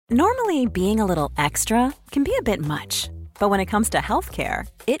Normally, being a little extra can be a bit much, but when it comes to healthcare,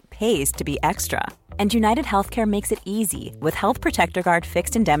 it pays to be extra. And United Healthcare makes it easy with Health Protector Guard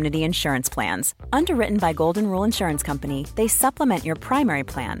fixed indemnity insurance plans. Underwritten by Golden Rule Insurance Company, they supplement your primary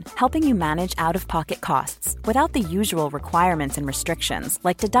plan, helping you manage out-of-pocket costs without the usual requirements and restrictions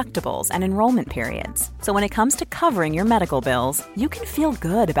like deductibles and enrollment periods. So when it comes to covering your medical bills, you can feel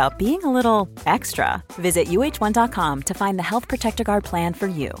good about being a little extra. Visit uh1.com to find the Health Protector Guard plan for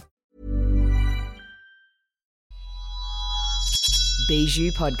you.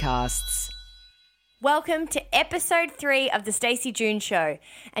 Bijou Podcasts. Welcome to episode 3 of the Stacey June Show.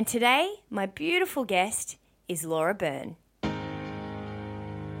 And today, my beautiful guest is Laura Byrne.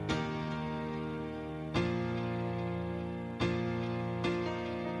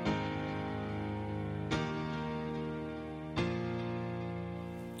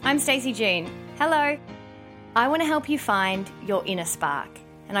 I'm Stacey June. Hello. I want to help you find your inner spark.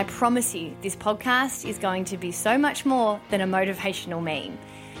 And I promise you, this podcast is going to be so much more than a motivational meme.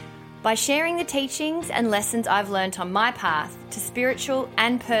 By sharing the teachings and lessons I've learned on my path to spiritual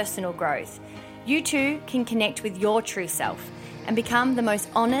and personal growth, you too can connect with your true self and become the most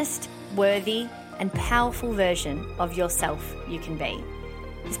honest, worthy, and powerful version of yourself you can be.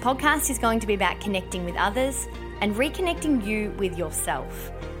 This podcast is going to be about connecting with others and reconnecting you with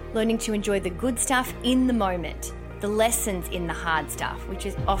yourself, learning to enjoy the good stuff in the moment, the lessons in the hard stuff, which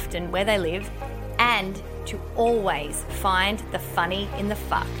is often where they live, and to always find the funny in the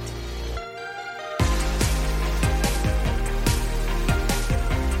fucked.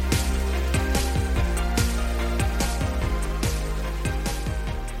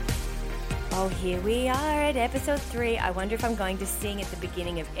 Oh, here we are at episode 3. I wonder if I'm going to sing at the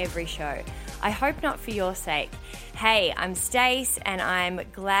beginning of every show. I hope not for your sake. Hey, I'm Stace and I'm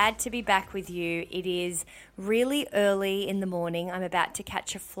glad to be back with you. It is really early in the morning. I'm about to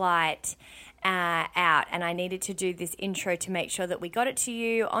catch a flight out and I needed to do this intro to make sure that we got it to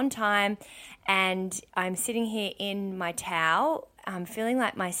you on time. And I'm sitting here in my towel. I'm feeling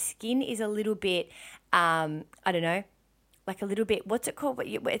like my skin is a little bit, I don't know, like a little bit, what's it called?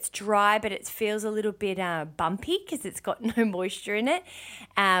 It's dry, but it feels a little bit bumpy because it's got no moisture in it.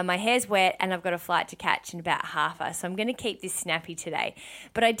 My hair's wet and I've got a flight to catch in about half hour, so I'm going to keep this snappy today.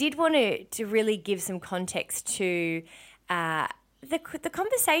 But I did want to really give some context to the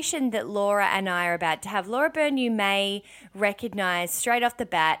conversation that Laura and I are about to have. Laura Byrne, you may recognize straight off the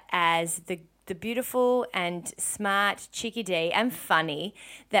bat as the beautiful and smart chickadee and funny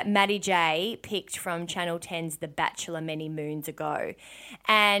that Maddie J picked from Channel 10's The Bachelor many moons ago.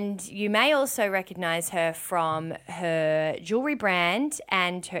 And you may also recognise her from her jewellery brand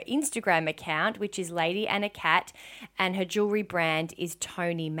and her Instagram account, which is Lady and a Cat, and her jewellery brand is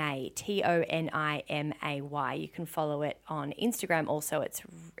Toni May, Tonimay. You can follow it on Instagram also.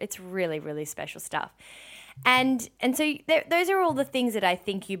 It's really, really special stuff. And so those are all the things that I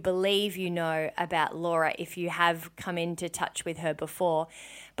think you believe you know about Laura if you have come into touch with her before.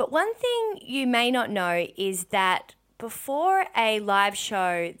 But one thing you may not know is that before a live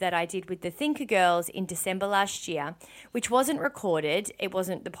show that I did with the Thinker Girls in December last year, which wasn't recorded, the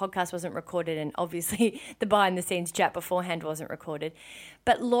podcast wasn't recorded, and obviously the behind the scenes chat beforehand wasn't recorded,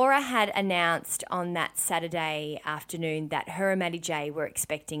 but Laura had announced on that Saturday afternoon that her and Maddie J were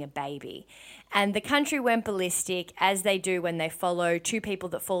expecting a baby. And the country went ballistic, as they do when they follow two people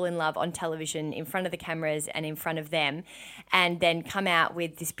that fall in love on television in front of the cameras and in front of them, and then come out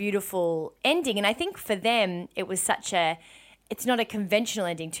with this beautiful ending. And I think for them, it was it's not a conventional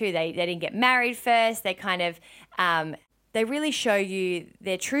ending too. They didn't get married first. They kind of, they really show you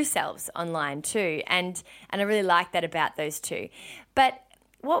their true selves online too. And I really like that about those two. But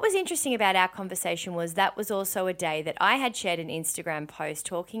what was interesting about our conversation was that was also a day that I had shared an Instagram post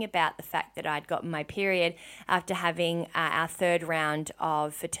talking about the fact that I'd gotten my period after having our 3rd round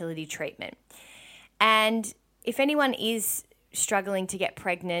of fertility treatment. And if anyone is struggling to get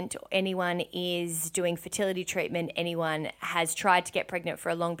pregnant, or anyone is doing fertility treatment, anyone has tried to get pregnant for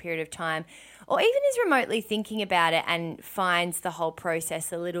a long period of time, or even is remotely thinking about it and finds the whole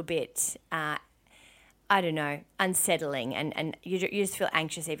process a little bit unsettling, and you just feel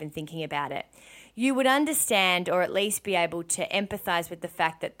anxious even thinking about it, you would understand, or at least be able to empathize with the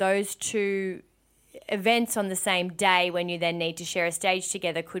fact that those two events on the same day, when you then need to share a stage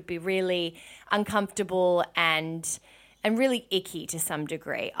together, could be really uncomfortable and really icky to some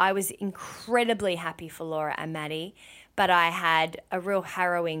degree. I was incredibly happy for Laura and Maddie, but I had a real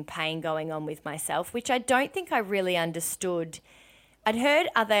harrowing pain going on with myself, which I don't think I really understood. I'd heard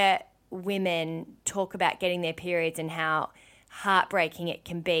other women talk about getting their periods and how heartbreaking it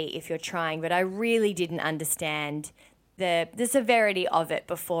can be if you're trying, but I really didn't understand the severity of it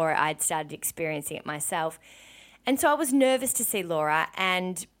before I'd started experiencing it myself. And so I was nervous to see Laura,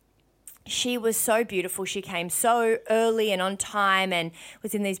 and she was so beautiful. She came so early and on time and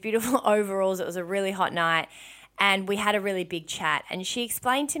was in these beautiful overalls. It was a really hot night, and we had a really big chat. And she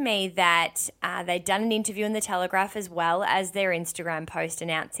explained to me that they'd done an interview in the Telegraph as well as their Instagram post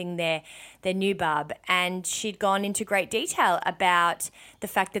announcing their new bub. And she'd gone into great detail about the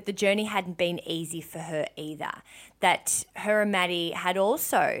fact that the journey hadn't been easy for her either, that her and Maddie had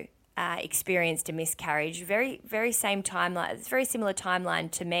also experienced a miscarriage, very same timeline, it's a very similar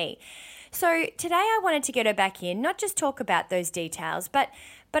timeline to me. So today I wanted to get her back in, not just talk about those details, but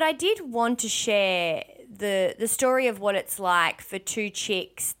I did want to share the story of what it's like for two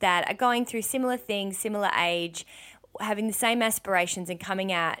chicks that are going through similar things, similar age, having the same aspirations and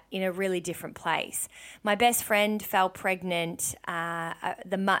coming out in a really different place. My best friend fell pregnant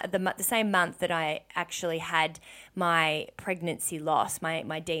the same month that I actually had my pregnancy loss,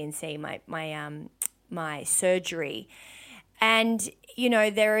 my D&C, my surgery. And, you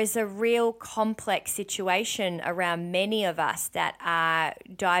know, there is a real complex situation around many of us that are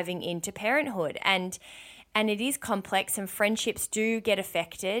diving into parenthood. And it is complex, and friendships do get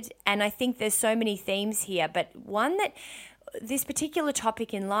affected. And I think there's so many themes here, but one that this particular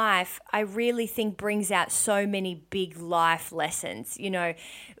topic in life, I really think brings out so many big life lessons. You know,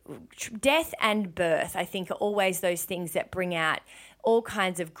 death and birth, I think, are always those things that bring out all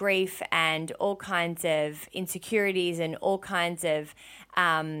kinds of grief and all kinds of insecurities and all kinds of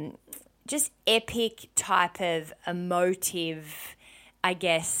just epic type of emotive, I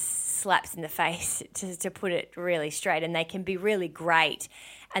guess, slaps in the face, to put it really straight. And they can be really great,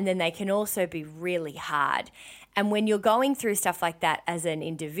 and then they can also be really hard. And when you're going through stuff like that as an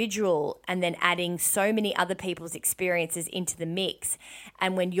individual and then adding so many other people's experiences into the mix,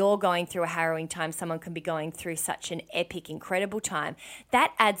 and when you're going through a harrowing time, someone can be going through such an epic, incredible time,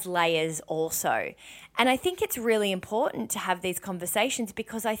 that adds layers also. And I think it's really important to have these conversations,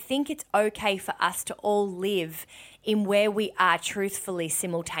 because I think it's okay for us to all live in where we are truthfully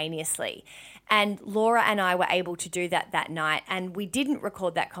simultaneously. And Laura and I were able to do that night, and we didn't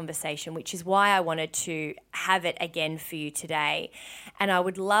record that conversation, which is why I wanted to have it again for you today. And I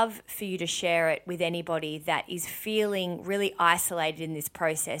would love for you to share it with anybody that is feeling really isolated in this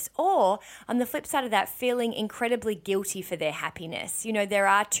process, or on the flip side of that, feeling incredibly guilty for their happiness. You know, there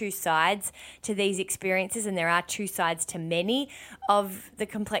are two sides to these experiences, and there are two sides to many of the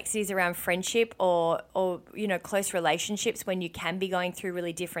complexities around friendship or you know, close relationships when you can be going through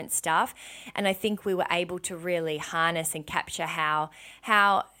really different stuff. And I think we were able to really harness and capture how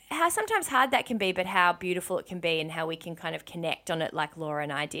sometimes hard that can be, but how beautiful it can be, and how we can kind of connect on it like Laura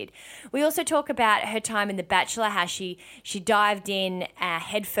and I did. We also talk about her time in The Bachelor, how she dived in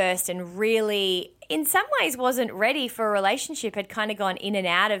head first and really, in some ways, wasn't ready for a relationship, had kind of gone in and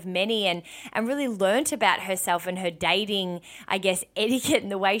out of many, and really learnt about herself and her dating, I guess, etiquette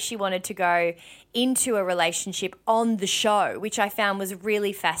and the way she wanted to go into a relationship on the show, which I found was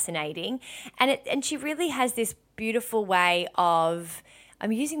really fascinating. And she really has this beautiful way of,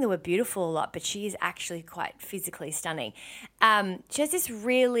 I'm using the word beautiful a lot, but she is actually quite physically stunning. She has this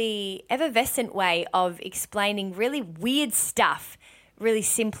really effervescent way of explaining really weird stuff really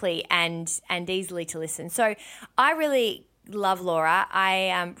simply and easily to listen. So I really love Laura.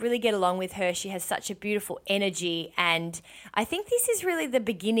 I really get along with her. She has such a beautiful energy, and I think this is really the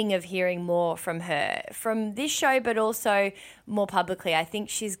beginning of hearing more from her, from this show, but also more publicly. I think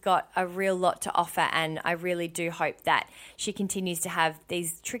she's got a real lot to offer, and I really do hope that she continues to have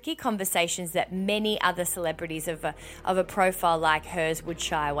these tricky conversations that many other celebrities of a profile like hers would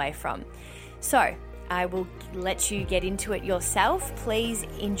shy away from. So I will let you get into it yourself. Please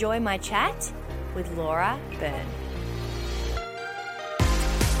enjoy my chat with Laura Byrne.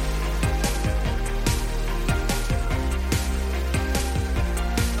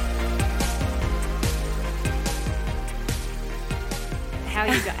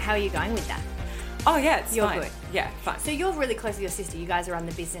 How are you going with that? Oh, yeah, it's You're fine. good. Yeah, fine. So you're really close with your sister. You guys are on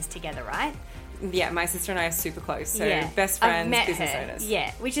the business together, right? Yeah, my sister and I are super close. So yeah. best friends, I've met business her. owners.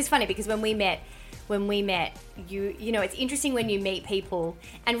 Yeah, which is funny because when we met, you know, it's interesting when you meet people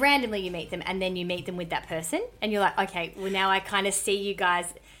and randomly you meet them and then you meet them with that person and you're like, okay, well now I kind of see you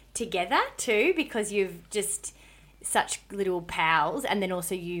guys together too, because you've just, such little pals, and then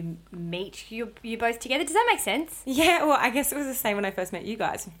also you meet you both together. Does that make sense? Yeah, well, I guess it was the same when I first met you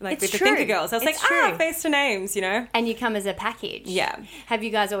guys, like It's with true. the Thinker Girls. I was It's like, true. face to names, you know? And you come as a package. Yeah. Have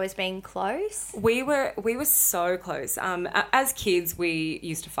you guys always been close? We were so close. As kids, we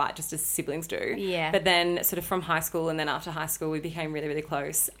used to fight just as siblings do. Yeah. But then sort of from high school and then after high school, we became really, really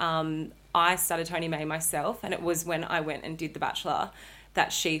close. I started Tony May myself, and it was when I went and did The Bachelor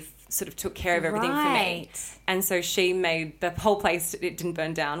that she sort of took care of everything for me. Right. And so she made the whole place, it didn't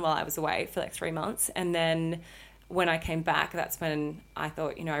burn down while I was away for like 3 months. And then when I came back, that's when I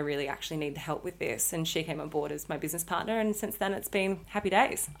thought, I really actually need the help with this. And she came on board as my business partner. And since then, it's been happy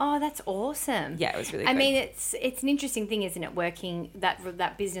days. Oh, that's awesome. Yeah, it was really I good. mean, it's an interesting thing, isn't it? Working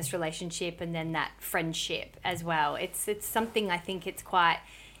that business relationship and then that friendship as well. It's something I think it's quite...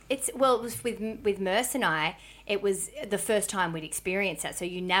 it was with Merce and I, it was the first time we'd experienced that. So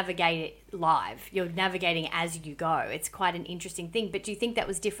you navigate it live. You're navigating as you go. It's quite an interesting thing. But do you think that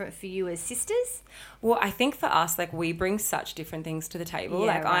was different for you as sisters? Well, I think for us, like, we bring such different things to the table.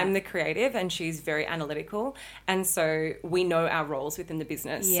 Yeah, like, right. I'm the creative and she's very analytical. And so we know our roles within the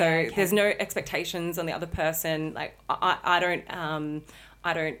business. Yeah, so okay. there's no expectations on the other person. Like, I don't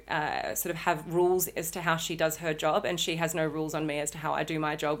sort of have rules as to how she does her job, and she has no rules on me as to how I do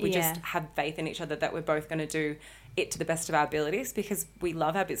my job. We just have faith in each other that we're both going to do it to the best of our abilities because we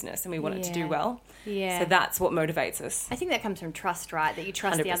love our business and we want it to do well. Yeah. So that's what motivates us. I think that comes from trust, right? That you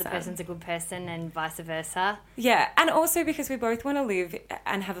trust the other 100%. person's a good person and vice versa. Yeah, and also because we both want to live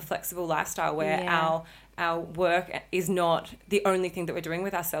and have a flexible lifestyle where Yeah. our work is not the only thing that we're doing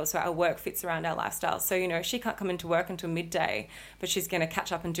with ourselves. So our work fits around our lifestyle. So, she can't come into work until midday, but she's going to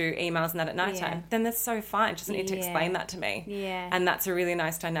catch up and do emails and that at nighttime. Yeah. Then that's so fine. She doesn't need to explain that to me. Yeah. And that's a really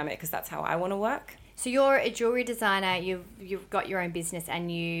nice dynamic because that's how I want to work. So you're a jewelry designer, you've got your own business,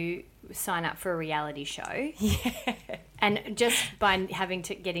 and you sign up for a reality show. Yeah. And just by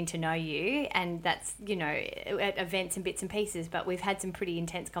getting to know you, and that's, at events and bits and pieces, but we've had some pretty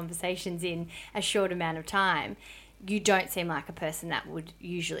intense conversations in a short amount of time. You don't seem like a person that would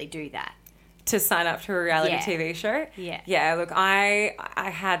usually do that. To sign up to a reality Yeah. TV show. Yeah. Yeah, look, I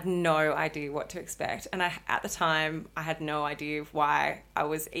had no idea what to expect. And at the time, I had no idea why I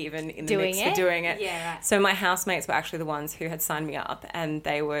was even in the mix for doing it. Yeah, right. So my housemates were actually the ones who had signed me up, and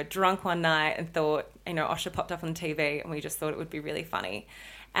they were drunk one night and thought, Osher popped up on TV, and we just thought it would be really funny.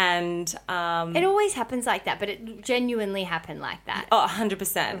 And It always happens like that, but it genuinely happened like that.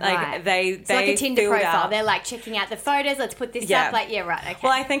 100%. Right. Like they It's like a Tinder filled profile. out. They're like checking out the photos. Let's put this Yeah. up. Like, yeah, right. Okay.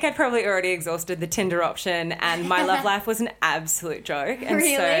 Well, I think I'd probably already exhausted the Tinder option, and my love life was an absolute joke. And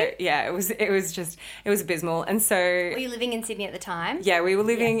Really? so, yeah, it was abysmal. And so, Were you living in Sydney at the time? yeah, we were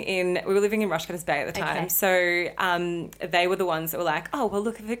living in Rushcutters Bay at the time. Okay. So they were the ones that were like, oh, well,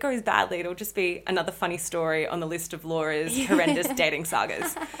 look, if it goes badly, it'll just be another funny story on the list of Laura's horrendous dating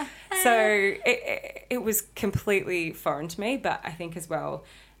sagas. So it was completely foreign to me, but I think as well,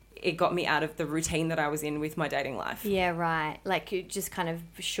 it got me out of the routine that I was in with my dating life. Yeah, right. Like you just kind of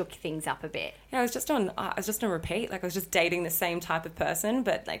shook things up a bit. Yeah, I was just on repeat. Like I was just dating the same type of person,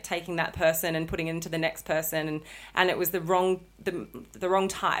 but like taking that person and putting it into the next person, and it was the wrong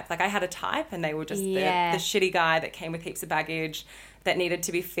type. Like I had a type, and they were just the shitty guy that came with heaps of baggage that needed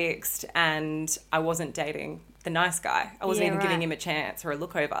to be fixed, and I wasn't dating the nice guy. I wasn't even giving him a chance or a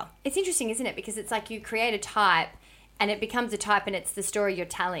look over. It's interesting, isn't it? Because it's like you create a type and it becomes a type and it's the story you're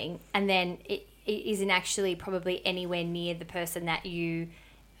telling, and then it isn't actually probably anywhere near the person that you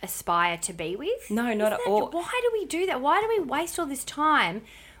aspire to be with. No, not at all. Why do we do that? Why do we waste all this time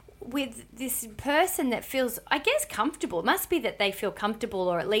with this person that feels, I guess, comfortable? It must be that they feel comfortable,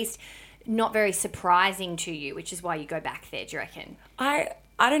 or at least not very surprising to you, which is why you go back there, do you reckon? I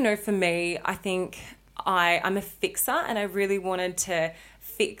don't know. For me, I think I'm a fixer, and I really wanted to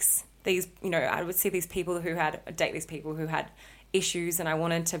fix these, I would see these people who date these people who had issues, and I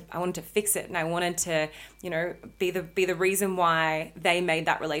wanted to fix it, and I wanted to, be the reason why they made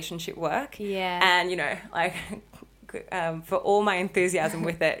that relationship work. Yeah. And, for all my enthusiasm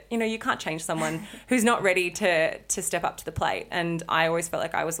with it, you can't change someone who's not ready to step up to the plate. And I always felt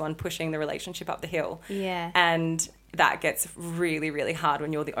like I was the one pushing the relationship up the hill. Yeah. And that gets really, really hard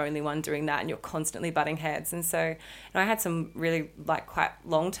when you're the only one doing that and you're constantly butting heads. And so I had some really quite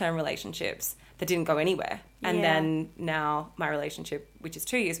long-term relationships that didn't go anywhere. And then now my relationship, which is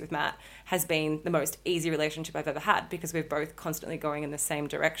 2 years with Matt, has been the most easy relationship I've ever had because we're both constantly going in the same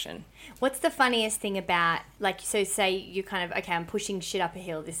direction. What's the funniest thing about, so say you kind of, okay, I'm pushing shit up a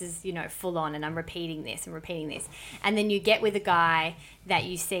hill. This is, full on, and I'm repeating this. And then you get with a guy that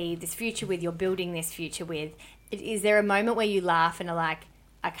you see this future with, you're building this future with. Is there a moment where you laugh and are like,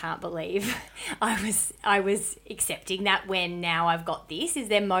 I can't believe I was accepting that when now I've got this. Is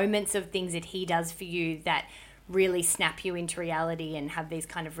there moments of things that he does for you that really snap you into reality and have these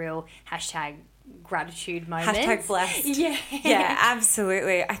kind of real #gratitude moments? #blessed. Yeah. Yeah,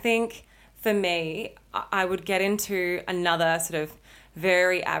 absolutely. I think for me, I would get into another sort of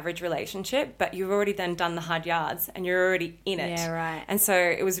very average relationship, but you've already then done the hard yards and you're already in it. Yeah, right. And so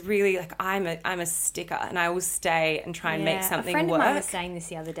it was really like, I'm a sticker and I will stay and try and make something work. A friend of mine was saying this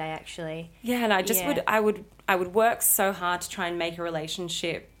the other day, actually. Yeah, and I would work so hard to try and make a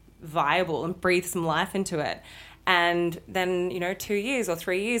relationship viable and breathe some life into it. And then, 2 years or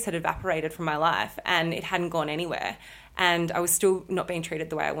 3 years had evaporated from my life and it hadn't gone anywhere. And I was still not being treated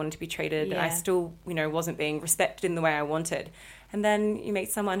the way I wanted to be treated. Yeah. And I still, wasn't being respected in the way I wanted. And then you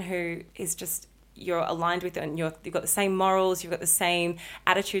meet someone who is just, you're aligned with it and you've got the same morals, you've got the same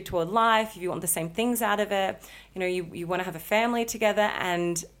attitude toward life, you want the same things out of it. You want to have a family together,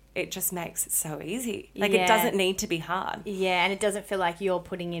 and it just makes it so easy. Like, it doesn't need to be hard. Yeah, and it doesn't feel like you're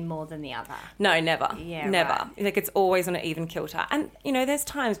putting in more than the other. No, never. Yeah, never. Right. Like, it's always on an even kilter. And, there's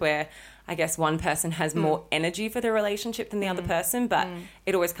times where I guess one person has more energy for the relationship than the other person, but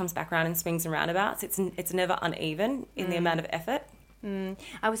it always comes back around in swings and roundabouts. It's never uneven in the amount of effort.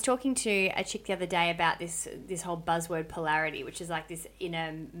 I was talking to a chick the other day about this whole buzzword polarity, which is like this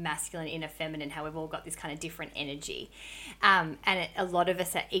inner masculine, inner feminine, how we've all got this kind of different energy. A lot of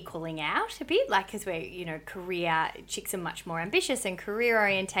us are equaling out a bit, like, because we're, career, chicks are much more ambitious and career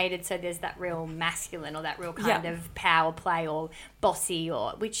orientated. So there's that real masculine or that real kind of power play or bossy,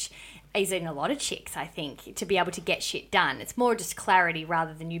 or which is in a lot of chicks, I think, to be able to get shit done. It's more just clarity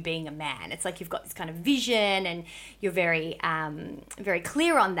rather than you being a man. It's like you've got this kind of vision and you're very very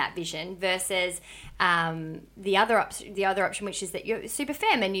clear on that vision, versus the other option, which is that you're super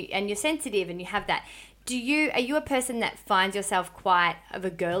femme and you're sensitive and you have that. Are you a person that finds yourself quite of a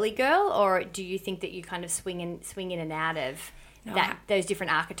girly girl, or do you think that you kind of swing in and out of those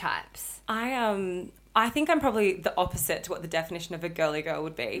different archetypes? I think I'm probably the opposite to what the definition of a girly girl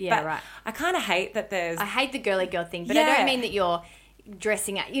would be. Yeah, but right. I kind of hate that I hate the girly girl thing, but I don't mean that you're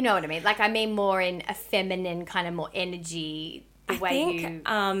dressing up. You know what I mean? Like, I mean more in a feminine kind of more energy. I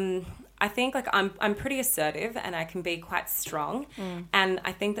think like I'm pretty assertive and I can be quite strong, and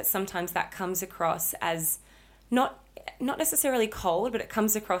I think that sometimes that comes across as not necessarily cold, but it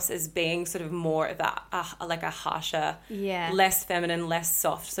comes across as being sort of more of that, like a harsher, less feminine, less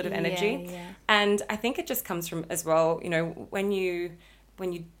soft sort of energy. Yeah. And I think it just comes from as well, when you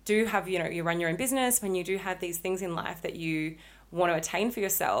do have, you run your own business, when you do have these things in life that you want to attain for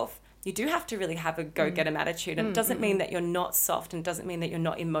yourself, you do have to really have a go-get-em attitude. And it doesn't mean that you're not soft, and it doesn't mean that you're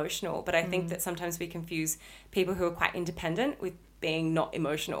not emotional. But I think that sometimes we confuse people who are quite independent with being not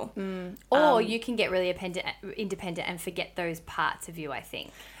emotional. Or you can get really independent and forget those parts of you, I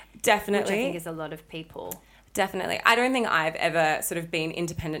think. Definitely. Which I think is a lot of people. Definitely. I don't think I've ever sort of been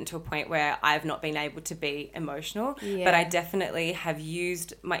independent to a point where I've not been able to be emotional, but I definitely have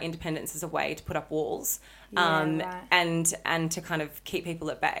used my independence as a way to put up walls and to kind of keep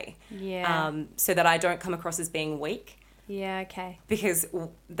people at bay, so that I don't come across as being weak. Yeah, okay. Because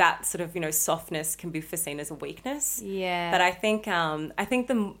that sort of, softness can be seen as a weakness. Yeah. But I think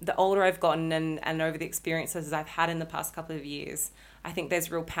the older I've gotten and over the experiences I've had in the past couple of years, I think there's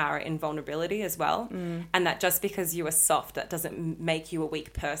real power in vulnerability as well. And that just because you are soft, that doesn't make you a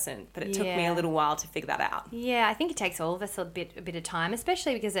weak person. But it took me a little while to figure that out. Yeah, I think it takes all of us a bit of time,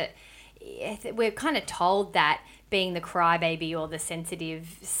 especially because we're kind of told that being the crybaby or the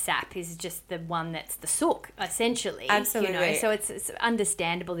sensitive sap is just the one that's the sook, essentially. Absolutely. So it's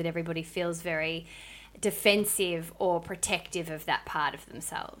understandable that everybody feels very defensive or protective of that part of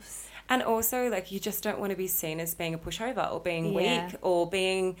themselves. And also, like, you just don't want to be seen as being a pushover or being weak or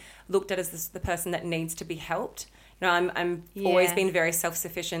being looked at as the person that needs to be helped. I'm always been very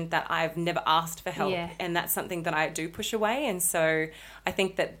self-sufficient, that I've never asked for help, and that's something that I do push away. And so I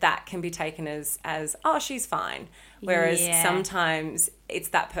think that can be taken as oh, she's fine. Whereas sometimes it's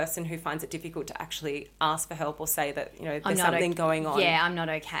that person who finds it difficult to actually ask for help or say that, there's something going on. Yeah, I'm not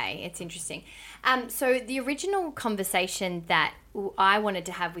okay. It's interesting. So the original conversation that I wanted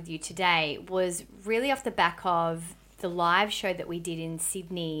to have with you today was really off the back of the live show that we did in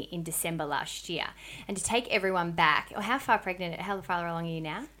Sydney in December last year. And to take everyone back, how far along are you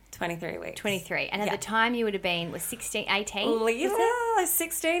now? 23 weeks. 23. And at the time you would have been, 16, 18? Yeah,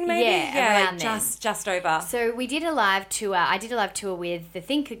 16 maybe? Yeah, around then. Just over. So we did a live tour. I did a live tour with the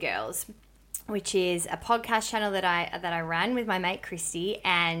Thinker Girls, which is a podcast channel that I ran with my mate Christy,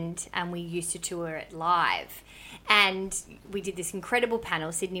 and we used to tour it live. And we did this incredible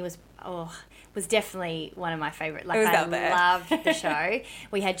panel. Sydney was was definitely one of my favourite. Like, It was I out there. loved the show.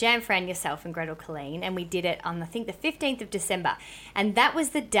 We had Jan, Fran, yourself, and Gretel Colleen, and we did it on, I think, the 15th of December. And that was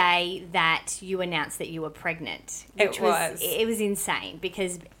the day that you announced that you were pregnant. Which It was insane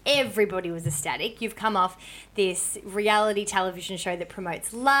because everybody was ecstatic. You've come off this reality television show that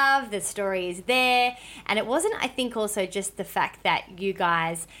promotes love. The story is there. And it wasn't, I think, also just the fact that you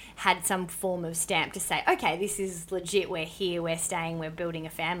guys had some form of stamp to say, okay, this is legit, we're here, we're staying, we're building a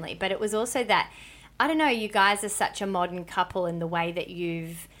family. But it was also that, I don't know, you guys are such a modern couple in the way that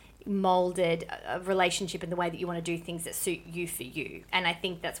you've molded a relationship in the way that you want to do things that suit you for you. And I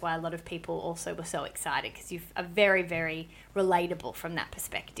think that's why a lot of people also were so excited, because you are very, very relatable from that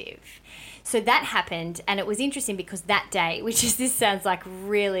perspective. So that happened, and it was interesting because that day, this sounds like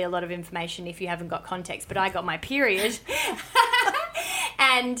really a lot of information if you haven't got context, but I got my period.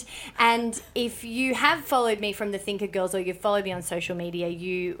 And if you have followed me from the Thinker Girls, or you've followed me on social media,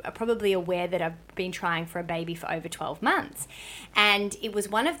 you are probably aware that I've been trying for a baby for over 12 months. And it was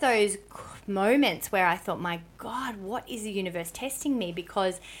one of those moments where I thought, my God, what is the universe testing me?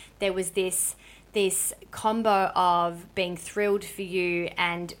 Because there was this combo of being thrilled for you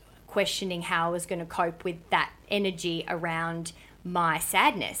and questioning how I was going to cope with that energy around my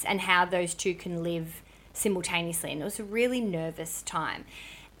sadness, and how those two can live simultaneously. And it was a really nervous time.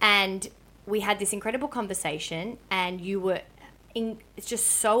 And we had this incredible conversation, and you were it's just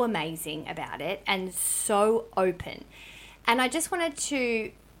so amazing about it and so open. And I just wanted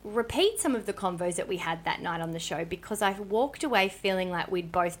to repeat some of the convos that we had that night on the show, because I walked away feeling like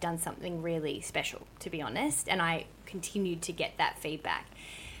we'd both done something really special, to be honest. And I continued to get that feedback,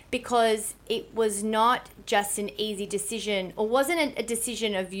 because it was not just an easy decision, or wasn't a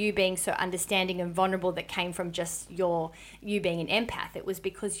decision of you being so understanding and vulnerable that came from just you being an empath. It was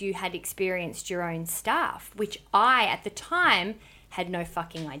because you had experienced your own stuff, which I, at the time, had no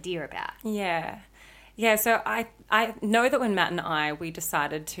fucking idea about. Yeah. Yeah, so I know that when Matt and we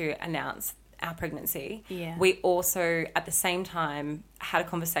decided to announce our pregnancy, we also at the same time had a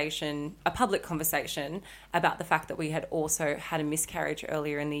public conversation about the fact that we had also had a miscarriage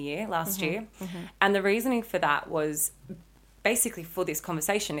earlier in the year, last year. Mm-hmm. And the reasoning for that was basically, for this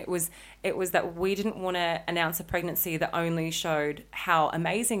conversation, it was that we didn't want to announce a pregnancy that only showed how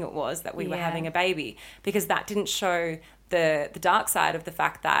amazing it was that we were having a baby, because that didn't show the dark side of the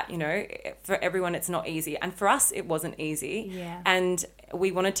fact that, for everyone it's not easy, and for us it wasn't easy. And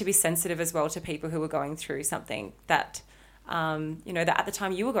we wanted to be sensitive as well to people who were going through something that that at the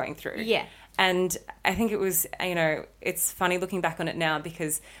time you were going through. And I think it was, it's funny looking back on it now,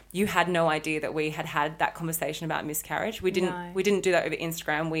 because you had no idea that we had that conversation about miscarriage. We didn't do that over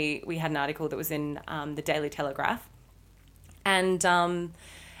Instagram. We had an article that was in the Daily Telegraph, and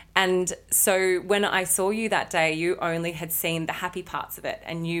so when I saw you that day, you only had seen the happy parts of it,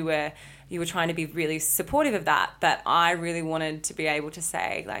 and you were trying to be really supportive of that. But I really wanted to be able to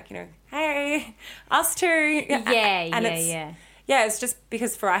say, like, hey, us too. It's just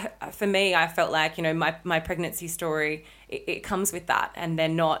because for me, I felt like, my pregnancy story, it comes with that, and they're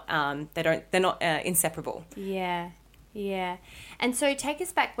not inseparable. Yeah. And so take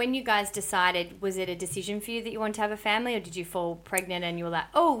us back, when you guys decided, was it a decision for you that you wanted to have a family, or did you fall pregnant and you were like,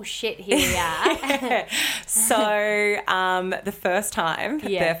 oh shit, here we are? So the first time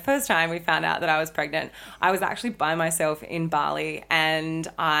we found out that I was pregnant, I was actually by myself in Bali, and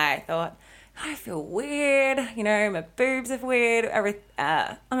I thought, I feel weird, my boobs are weird.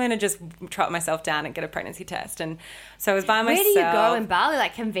 I'm going to just trot myself down and get a pregnancy test. And so I was by myself. Where do you go in Bali?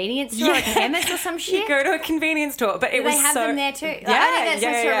 Like convenience store, a chemist or some shit? You go to a convenience store, but do they have them there too? Like, I know that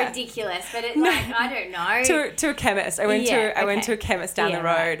sounds so ridiculous, but I don't know. To a chemist. I went to a chemist down the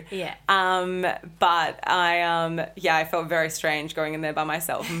road. Right. Yeah. But I felt very strange going in there by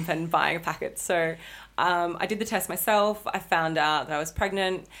myself and buying a packet. So I did the test myself. I found out that I was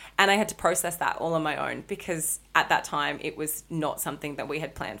pregnant, and I had to process that all on my own, because at that time it was not something that we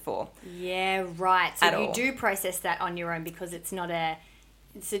had planned for. Yeah, right. So you do process that on your own, because it's not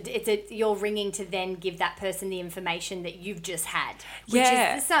you're ringing to then give that person the information that you've just had, which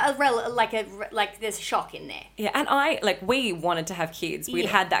is there's a shock in there. Yeah, and we wanted to have kids. We'd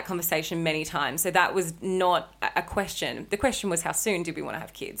had that conversation many times, so that was not a question. The question was, how soon do we want to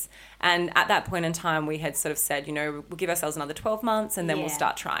have kids? And at that point in time, we had sort of said, we'll give ourselves another 12 months and then we'll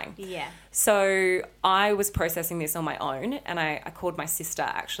start trying. Yeah. So I was processing this on my own, and I called my sister,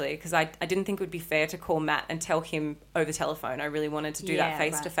 actually, because I didn't think it would be fair to call Matt and tell him over telephone. I really wanted to do that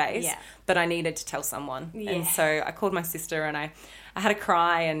face-to-face, but I needed to tell someone. Yeah. And so I called my sister, and I had a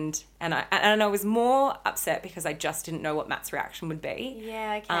cry, and I was more upset because I just didn't know what Matt's reaction would be.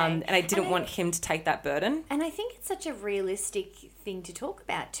 Yeah, okay. And I didn't want him to take that burden. And I think it's such a realistic thing to talk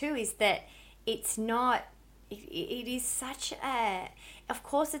about too, is that it's not, it is such a, of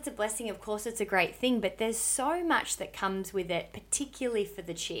course it's a blessing, of course it's a great thing, but there's so much that comes with it, particularly for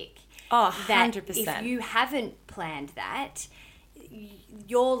the chick. Oh, 100%. That if you haven't planned that,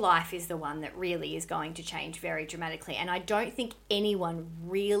 your life is the one that really is going to change very dramatically. And I don't think anyone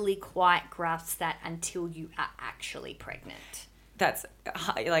really quite grasps that until you are actually pregnant. That's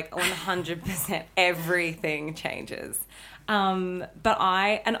like 100%. Everything changes. But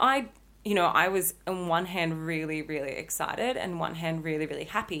I was on one hand really, really excited and one hand really, really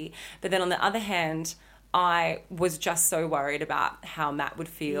happy. But then on the other hand, I was just so worried about how Matt would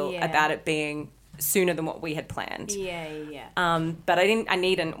feel about it being sooner than what we had planned. But I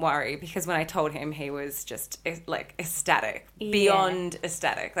needn't worry, because when I told him, he was just like ecstatic, beyond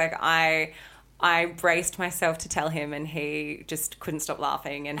ecstatic. Like I braced myself to tell him, and he just couldn't stop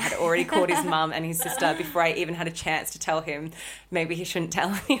laughing and had already called his mum and his sister before I even had a chance to tell him maybe he shouldn't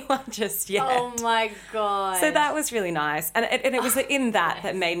tell anyone just yet. Oh my God. So that was really nice. And it was in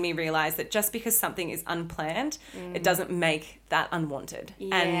that made me realise that just because something is unplanned, it doesn't make that unwanted.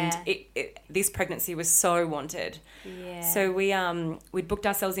 Yeah. And this pregnancy was so wanted. Yeah. So we'd booked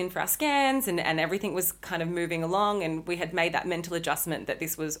ourselves in for our scans, and everything was kind of moving along, and we had made that mental adjustment that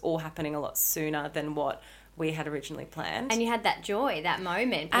this was all happening a lot sooner than what we had originally planned. And you had that joy, that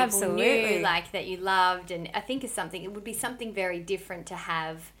moment. People Absolutely. knew like that you loved, and I think it would be something very different to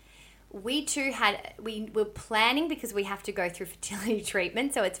have. We were planning, because we have to go through fertility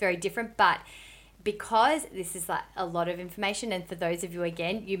treatment, so it's very different, but because this is like a lot of information, and for those of you,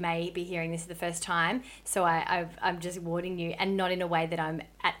 again, you may be hearing this for the first time, so I'm just warning you, and not in a way that I'm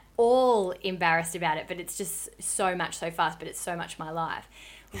at all embarrassed about it, but it's just so much so fast, but it's so much my life,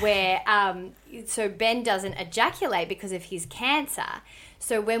 where so Ben doesn't ejaculate because of his cancer.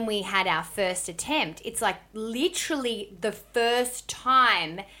 So when we had our first attempt, it's like literally the first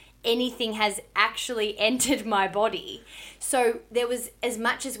time anything has actually entered my body. So there was, as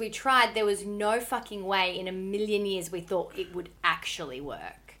much as we tried, there was no fucking way in a million years we thought it would actually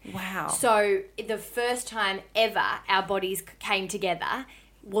work. Wow. So the first time ever our bodies came together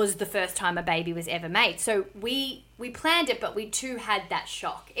was the first time a baby was ever made. So we planned it, but we too had that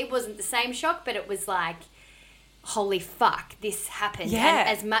shock. It wasn't the same shock, but it was like, holy fuck, this happened. Yeah. And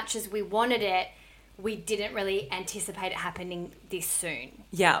as much as we wanted it, we didn't really anticipate it happening this soon.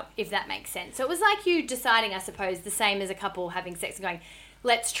 Yeah. If that makes sense. So it was like you deciding, I suppose, the same as a couple having sex and going,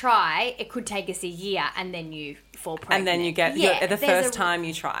 let's try. It could take us a year, and then you fall pregnant. And then you get the first time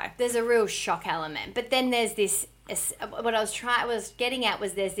you try. There's a real shock element. But then there's this, what I was getting at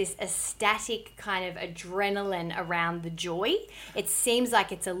was there's this ecstatic kind of adrenaline around the joy. It seems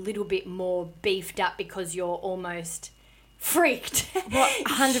like it's a little bit more beefed up because you're almost freaked. Well,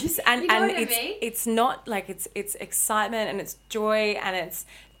 100%. And, you know and what it's I mean? it's not like it's excitement and it's joy and it's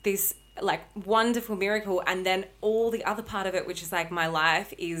this like wonderful miracle, and then all the other part of it, which is like my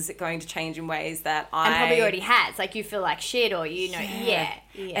life is going to change in ways that and probably already has. Like you feel like shit, or you know, yeah.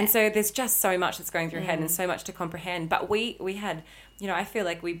 And so there's just so much that's going through your head and so much to comprehend. But we had, you know, I feel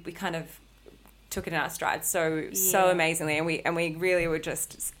like we kind of took it in our stride so amazingly, and we really were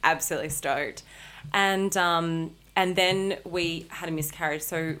just absolutely stoked. And then we had a miscarriage.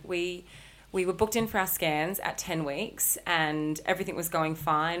 So we were booked in for our scans at 10 weeks and everything was going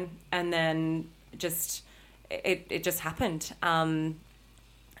fine. And then it just happened.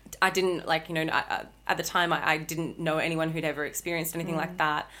 I didn't at the time I didn't know anyone who'd ever experienced anything like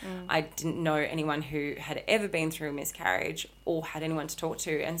that. I didn't know anyone who had ever been through a miscarriage or had anyone to talk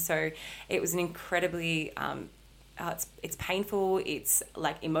to. And so it was an incredibly, it's painful. It's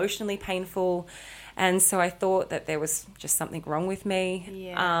like emotionally painful. And so I thought that there was just something wrong with me.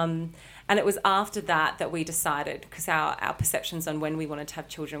 Yeah. And it was after that we decided, because our perceptions on when we wanted to have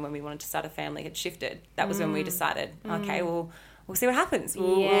children, when we wanted to start a family had shifted. That was when we decided, okay, we'll see what happens.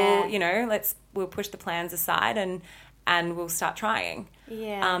 We'll push the plans aside and we'll start trying.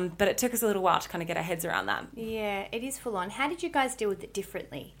 Yeah. But it took us a little while to kind of get our heads around that. Yeah, it is full on. How did you guys deal with it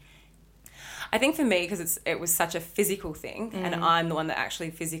differently? I think for me, because it was such a physical thing, and I'm the one that actually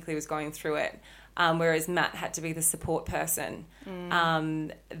physically was going through it, whereas Matt had to be the support person.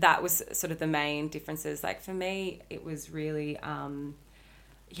 That was sort of the main differences. Like for me, it was really, I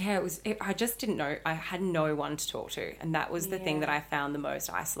just didn't know. I had no one to talk to, and that was the thing that I found the most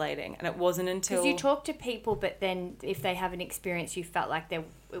isolating. And it wasn't until... Because you talk to people, but then if they haven't experienced, you felt like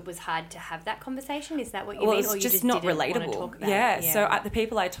it was hard to have that conversation? Is that what you mean? It's or you just not didn't relatable. want to talk about it? So the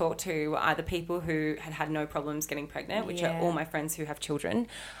people I talked to were either people who had no problems getting pregnant, which are all my friends who have children,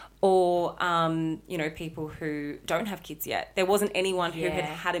 or people who don't have kids yet. There wasn't anyone who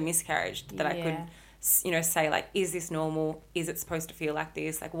had a miscarriage that I could say like, is this normal? Is it supposed to feel like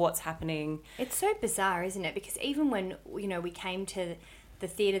this? Like, what's happening? It's so bizarre, isn't it? Because even when, we came to the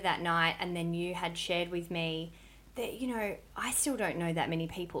theatre that night and then you had shared with me that, I still don't know that many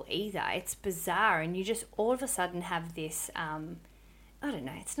people either. It's bizarre. And you just all of a sudden have this, I don't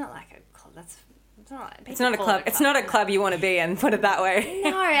know, it's not like a club. It's not a club. It's not a club you want to be in, put it that way.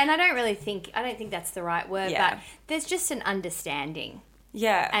 No, and I don't think that's the right word, Yeah. but there's just an understanding.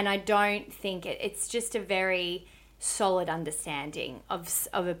 Yeah. And I don't think it's just a very solid understanding of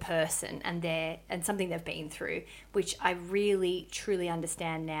a person and something they've been through, which I really, truly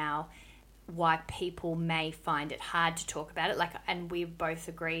understand now why people may find it hard to talk about it. Like, and we've both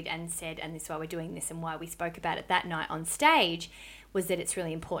agreed and said, and this is why we're doing this and why we spoke about it that night on stage, was that it's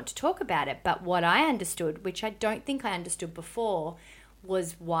really important to talk about it. But what I understood, which I don't think I understood before,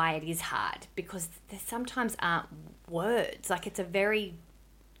 was why it is hard, because there sometimes aren't words. Like, it's a very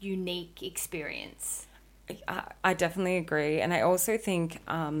unique experience. I definitely agree. And I also think,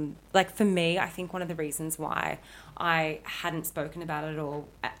 like for me, I think one of the reasons why I hadn't spoken about it at all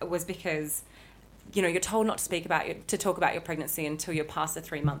was because, you're told not to talk about your pregnancy until you're past the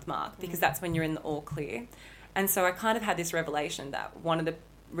 3-month mark, because that's when you're in the all clear. And so I kind of had this revelation that one of the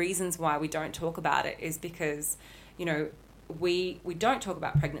reasons why we don't talk about it is because, we don't talk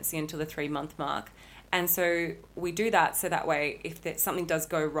about pregnancy until the 3-month mark. And so we do that so that way if something does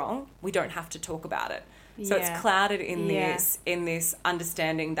go wrong, we don't have to talk about it. So it's clouded in this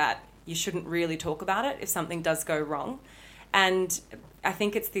understanding that you shouldn't really talk about it if something does go wrong. And I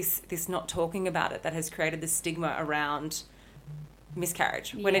think it's this not talking about it that has created the stigma around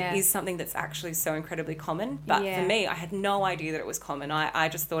miscarriage when it is something that's actually so incredibly common. But for me, I had no idea that it was common. I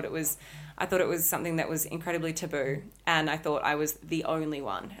just thought it was something that was incredibly taboo, and I thought I was the only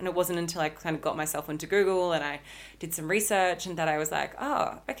one. And it wasn't until I kind of got myself onto Google and I did some research and that I was like,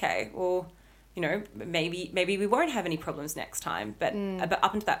 oh, okay, well, maybe we won't have any problems next time. But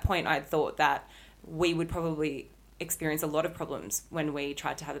up until that point, I thought that we would probably experience a lot of problems when we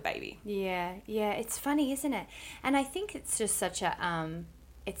tried to have a baby. Yeah, it's funny, isn't it? And I think it's just such an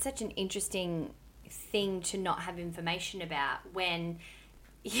interesting thing to not have information about when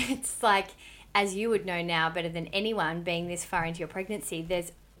it's like, as you would know now better than anyone, being this far into your pregnancy,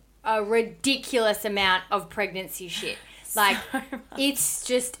 there's a ridiculous amount of pregnancy shit. Like, it's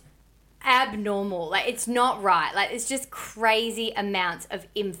just abnormal. Like, it's not right. Like, it's just crazy amounts of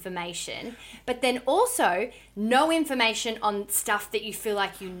information, but then also no information on stuff that you feel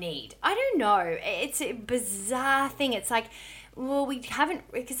like you need. I don't know. It's a bizarre thing. It's like, well, we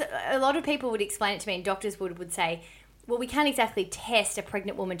haven't, because a lot of people would explain it to me, and doctors would say, well, we can't exactly test a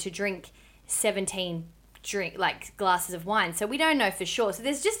pregnant woman to drink 17 glasses of wine, so we don't know for sure. So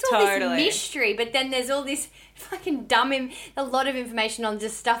there's just all this mystery, but then there's all this fucking a lot of information on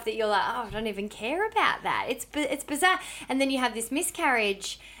just stuff that you're like, oh, I don't even care about that. It's bizarre. And then you have this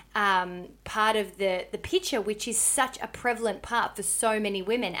miscarriage part of the picture, which is such a prevalent part for so many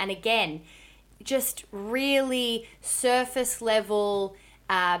women. And again, just really surface level,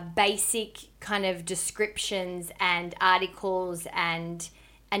 basic kind of descriptions and articles and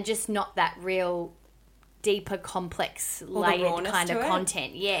just not that real deeper, complex, layered kind of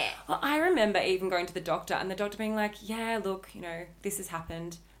content. Yeah. Well, I remember even going to the doctor and the doctor being like, yeah, look, this has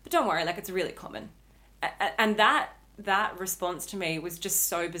happened, but don't worry, like, it's really common. And that response to me was just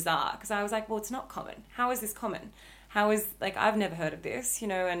so bizarre, because I was like, well, it's not common. How is this common? How is, like, I've never heard of this,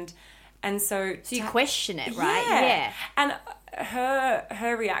 and so you question it, right? Yeah. And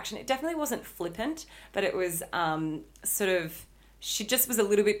her reaction, it definitely wasn't flippant, but it was sort of, she just was a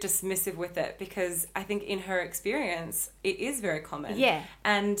little bit dismissive with it, because I think in her experience, it is very common. Yeah.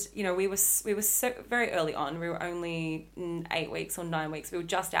 And, we were so very early on. We were only 8 weeks or 9 weeks. We were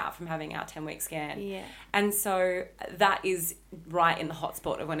just out from having our 10-week scan. Yeah. And so that is right in the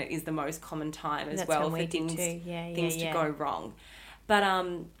hotspot of when it is the most common time as well for things to go wrong.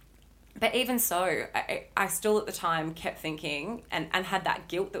 But even so, I still at the time kept thinking and had that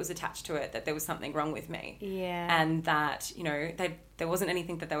guilt that was attached to it, that there was something wrong with me. Yeah. And that, there wasn't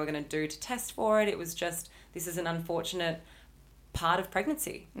anything that they were going to do to test for it. It was just, this is an unfortunate part of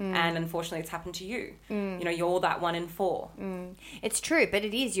pregnancy. And unfortunately it's happened to you. You're that 1 in 4. It's true, but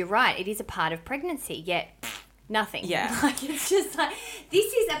it is, you're right. It is a part of pregnancy, yet nothing. Yeah. Like, it's just like,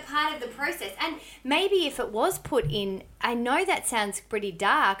 this is a part of the process. And maybe if it was put in, I know that sounds pretty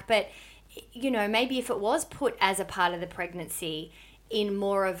dark, but, maybe if it was put as a part of the pregnancy in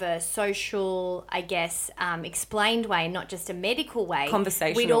more of a social, I guess, explained way, not just a medical way,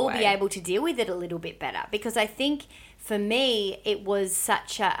 conversational we'd all way. be able to deal with it a little bit better. Because I think for me, it was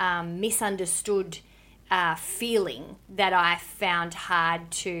such a misunderstood feeling that I found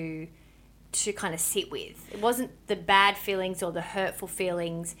hard to to kind of sit with. It wasn't the bad feelings or the hurtful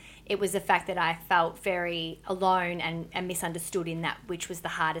feelings. It was the fact that I felt very alone and misunderstood in that, which was the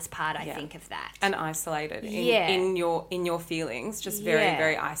hardest part, I think, of that. And isolated in your feelings, just very,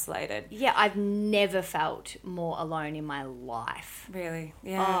 very isolated. Yeah, I've never felt more alone in my life. Really?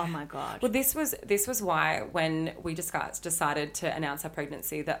 Yeah. Oh, my God. Well, this was why when we decided to announce our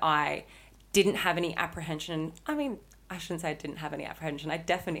pregnancy that I didn't have any apprehension. I mean, I shouldn't say I didn't have any apprehension. I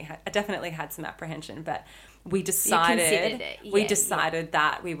definitely had some apprehension, but we decided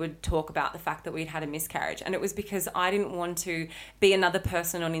that we would talk about the fact that we'd had a miscarriage, and it was because I didn't want to be another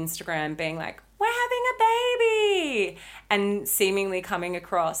person on Instagram being like, "We're having a baby," and seemingly coming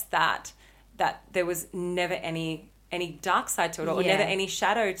across that there was never any dark side to it, or never any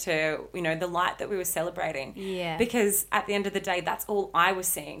shadow to, the light that we were celebrating. Yeah. Because at the end of the day, that's all I was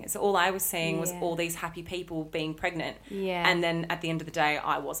seeing. So all I was seeing was all these happy people being pregnant. Yeah. And then at the end of the day,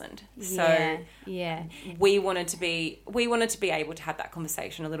 I wasn't. So we wanted to be able to have that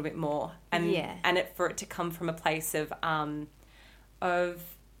conversation a little bit more, and for it to come from a place of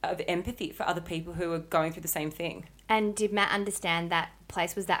empathy for other people who are going through the same thing. And did Matt understand that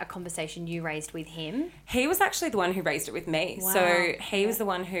place? Was that a conversation you raised with him? He was actually the one who raised it with me. Wow. So he was the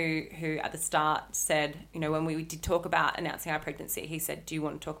one who at the start said, when we did talk about announcing our pregnancy, he said, "Do you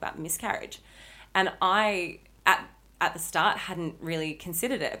want to talk about miscarriage?" And I, at the start, hadn't really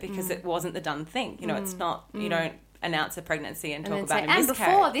considered it because it wasn't the done thing. It's not, you don't announce a pregnancy and talk about a miscarriage. And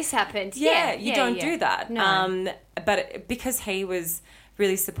before this happened. You don't do that. No. But because he was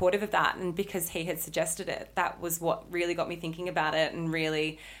really supportive of that, and because he had suggested it, that was what really got me thinking about it and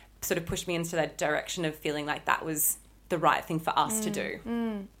really sort of pushed me into that direction of feeling like that was the right thing for us to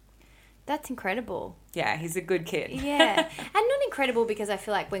do. That's incredible. Yeah, he's a good kid. Yeah. And not incredible because I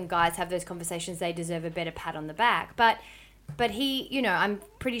feel like when guys have those conversations, they deserve a better pat on the back. But he, I'm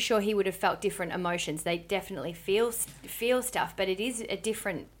pretty sure he would have felt different emotions. They definitely feel stuff, but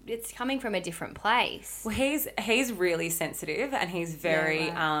it's coming from a different place. Well, he's really sensitive, and he's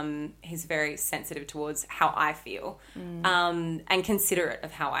very sensitive towards how I feel, and considerate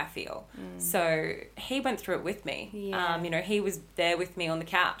of how I feel. So he went through it with me. Yeah. He was there with me on the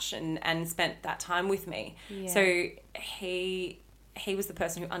couch and spent that time with me. Yeah. So he was the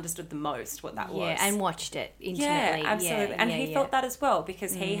person who understood the most what that was. Yeah, and watched it intimately. Yeah, absolutely. And he felt that as well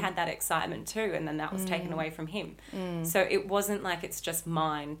because he had that excitement too, and then that was taken away from him. So it wasn't like it's just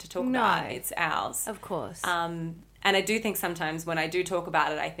mine to talk about, it's ours. Of course. And I do think sometimes when I do talk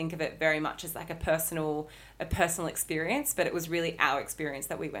about it, I think of it very much as like a personal experience, but it was really our experience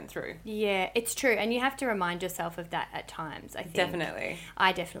that we went through. Yeah, it's true. And you have to remind yourself of that at times, I think. Definitely.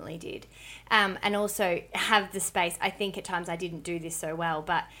 I definitely did. And also have the space. I think at times I didn't do this so well,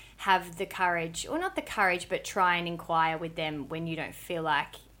 but have the courage, or not the courage, but try and inquire with them when you don't feel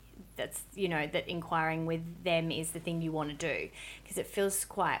like that inquiring with them is the thing you want to do, because it feels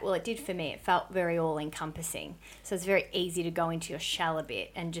it did for me. It felt very all encompassing. So it's very easy to go into your shell a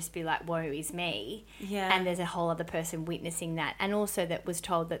bit and just be like, woe is me. Yeah. And there's a whole other person witnessing that. And also that was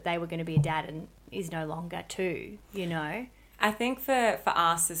told that they were going to be a dad and is no longer too, I think for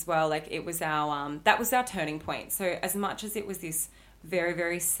us as well, like it was that was our turning point. So as much as it was this very,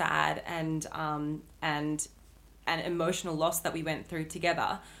 very sad and emotional loss that we went through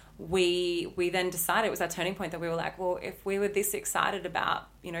together, we then decided, it was our turning point, that we were like, well, if we were this excited about,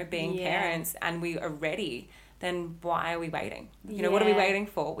 being parents and we are ready, then why are we waiting? What are we waiting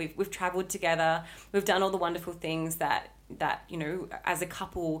for? We've traveled together. We've done all the wonderful things that as a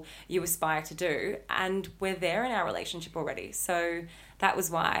couple you aspire to do, and we're there in our relationship already. So that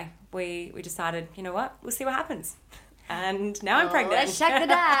was why we decided, we'll see what happens. And now I'm pregnant. Let's check the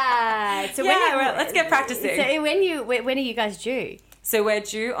dad. So let's get practicing. So when are you guys due? So we're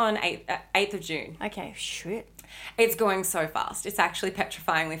due on 8th of June. Okay, shit. It's going so fast. It's actually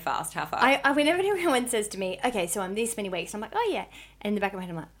petrifyingly fast how fast. Whenever anyone says to me, okay, so I'm this many weeks, I'm like, oh yeah. And in the back of my head,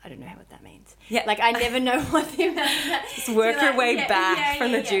 I'm like, I don't know what that means. Yeah. Like, I never know what the Just work your way back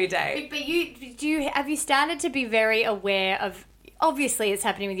from the due date. But have you started to be very aware of, obviously it's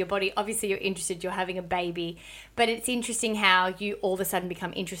happening with your body, obviously you're interested, you're having a baby, but it's interesting how you all of a sudden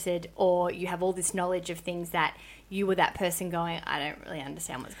become interested, or you have all this knowledge of things that you were that person going, I don't really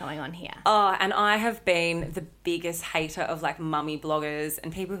understand what's going on here. Oh, and I have been the biggest hater of like mummy bloggers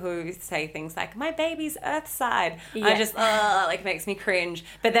and people who say things like, my baby's Earthside. Yeah. I just, like makes me cringe.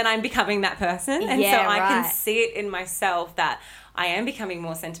 But then I'm becoming that person. And so I can see it in myself that I am becoming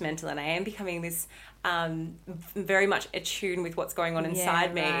more sentimental, and I am becoming this very much attuned with what's going on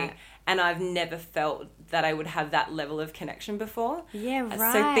inside me. and I've never felt that I would have that level of connection before. Yeah,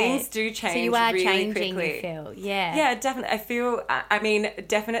 right. So things do change. So you are really changing, quickly. you feel. Yeah. Yeah, definitely. I feel, I mean,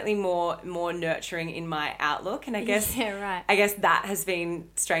 definitely more nurturing in my outlook. And I guess, I guess that has been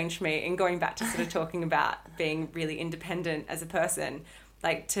strange for me. And going back to sort of talking about being really independent as a person,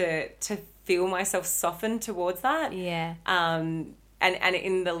 like to feel myself soften towards that. Yeah. And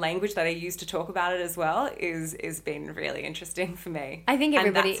in the language that I use to talk about it as well is been really interesting for me. I think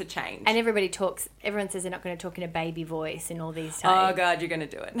everybody... And that's a change. And everyone says they're not going to talk in a baby voice in all these times. Oh, God, you're going to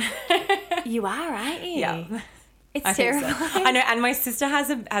do it. You are, aren't you? Yeah. It's terrifying. So. I know, and my sister has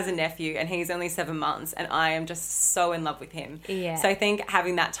a nephew, and he's only 7 months, and I am just so in love with him. Yeah. So I think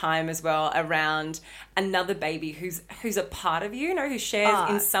having that time as well around another baby who's a part of you, who shares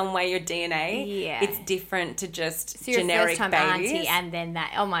in some way your DNA. Yeah. It's different to just so generic first-time babies. Auntie and then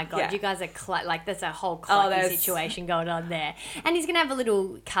that. Oh my God, you guys are like there's a whole clucky situation going on there. And he's gonna have a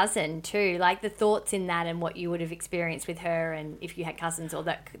little cousin too. Like the thoughts in that and what you would have experienced with her, and if you had cousins or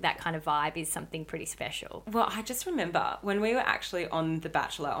that kind of vibe is something pretty special. Well, I just remember when we were actually on The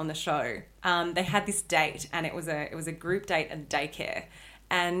Bachelor on the show, they had this date, and it was a group date at daycare,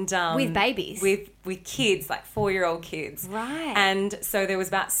 and with babies, with kids, like 4-year-old kids, right? And so there was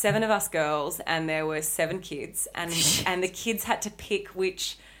about 7 of us girls, and there were 7 kids, and the kids had to pick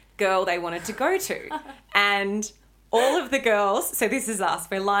which girl they wanted to go to, and all of the girls, so this is us,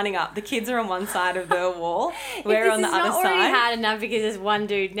 we're lining up. The kids are on one side of the wall. We're on the other side. This is not already hard enough because there's one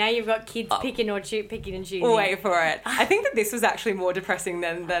dude. Now you've got kids picking and choosing. Wait for it. I think that this was actually more depressing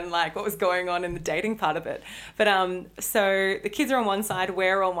than like what was going on in the dating part of it. But so the kids are on one side,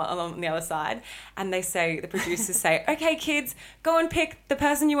 we're on the other side, and the producers say, okay, kids, go and pick the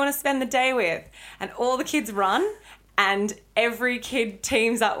person you want to spend the day with. And all the kids run, and every kid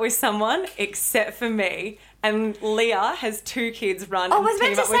teams up with someone except for me. And Leah has 2 kids run. Oh, I was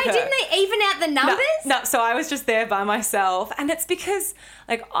about to say, didn't they even out the numbers? No, so I was just there by myself. And it's because,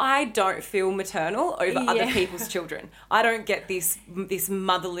 like, I don't feel maternal over other people's children. I don't get this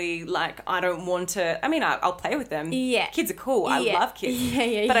motherly, like, I don't want to... I mean, I'll play with them. Yeah. Kids are cool. I love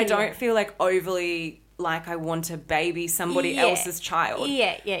kids. But I don't feel, like, overly, like, I want to baby somebody else's child.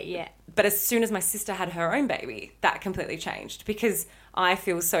 Yeah. But as soon as my sister had her own baby, that completely changed because I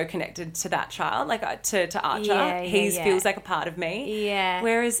feel so connected to that child, like to Archer. He feels like a part of me. Yeah.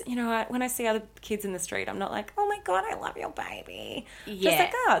 Whereas, when I see other kids in the street, I'm not like, oh my God, I love your baby. Yeah. Just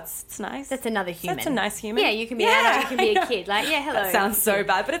like, oh, it's nice. That's another human. That's a nice human. Yeah, you can be an adult, you can be a kid. Like, yeah, hello. That sounds so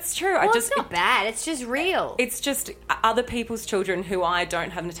bad, but it's true. Well, it's not bad. It's just real. It's just other people's children who I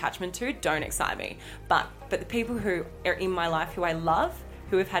don't have an attachment to don't excite me. But the people who are in my life who I love,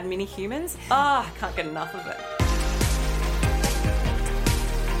 who have had mini humans, I can't get enough of it.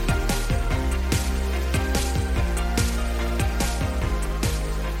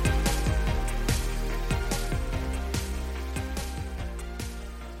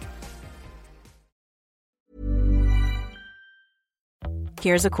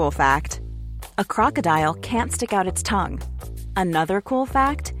 Here's a cool fact. A crocodile can't stick out its tongue. Another cool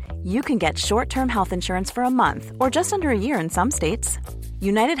fact, you can get short-term health insurance for a month or just under a year in some states.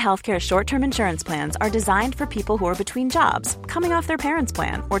 United Healthcare short-term insurance plans are designed for people who are between jobs, coming off their parents'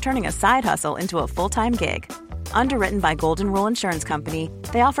 plan, or turning a side hustle into a full-time gig. Underwritten by Golden Rule Insurance Company,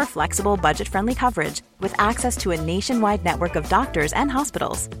 they offer flexible, budget-friendly coverage with access to a nationwide network of doctors and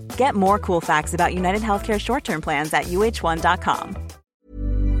hospitals. Get more cool facts about United Healthcare short-term plans at uh1.com.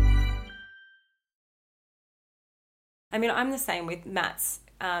 I mean, I'm the same with Matt's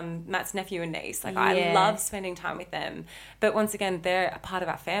nephew and niece. Like, I love spending time with them. But once again, they're a part of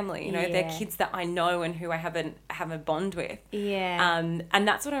our family. They're kids that I know and who I have a bond with. Yeah. And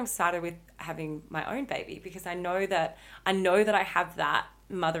that's what I'm excited with having my own baby, because I know that I have that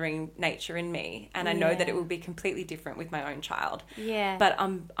mothering nature in me, and I know that it will be completely different with my own child. Yeah. But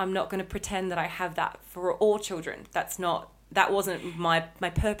I'm not going to pretend that I have that for all children. That wasn't my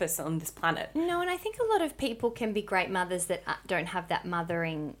purpose on this planet. No, and I think a lot of people can be great mothers that don't have that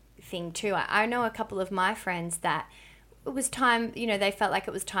mothering thing too. I know a couple of my friends that it was time, they felt like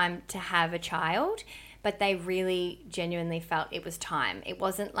it was time to have a child, but they really genuinely felt it was time. It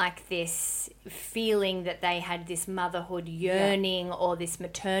wasn't like this feeling that they had this motherhood yearning or this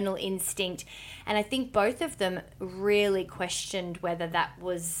maternal instinct. And I think both of them really questioned whether that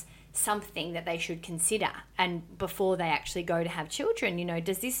was something that they should consider, and before they actually go to have children,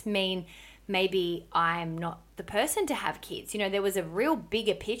 does this mean maybe I'm not the person to have kids? There was a real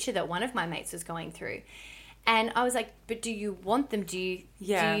bigger picture that one of my mates was going through, and I was like, but do you want them? Do you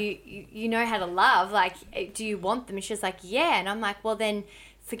know how to love? Like, do you want them? And she was like, yeah. And I'm like, well, then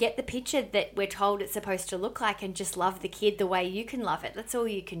forget the picture that we're told it's supposed to look like and just love the kid the way you can love it. That's all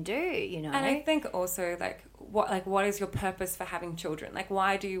you can do, you know. And I think also what is your purpose for having children? Like,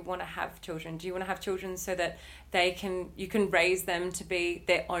 why do you want to have children? Do you want to have children so that you can raise them to be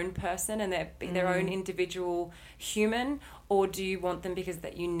their own person and their own individual human? Or do you want them because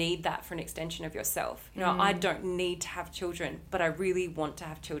that you need that for an extension of yourself? You know, I don't need to have children, but I really want to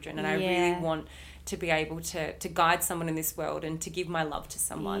have children, and I really want to be able to guide someone in this world and to give my love to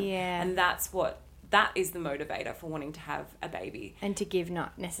someone. Yeah. And that is the motivator for wanting to have a baby. And to give,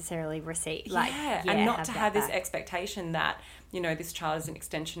 not necessarily receive. And not to have this expectation that, you know, this child is an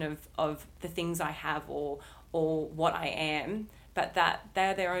extension of the things I have or what I am, but that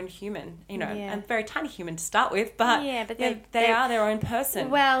they're their own human, you know, and very tiny human to start with, but they are their own person.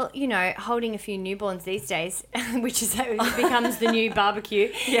 Well, you know, holding a few newborns these days, which is it becomes the new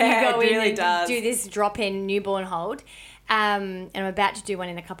barbecue. Yeah, you go it really in and does. do this drop-in newborn hold. And I'm about to do one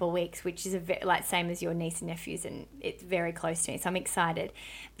in a couple of weeks, which is same as your niece and nephews, and it's very close to me, so I'm excited.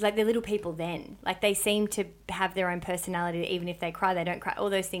 Like, they're little people then. Like, they seem to have their own personality. Even if they cry, they don't cry. All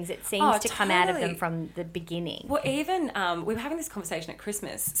those things, it seems to come out of them from the beginning. Well, even we were having this conversation at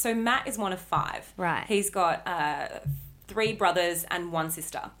Christmas. So Matt is one of 5. Right. He's got 3 brothers and 1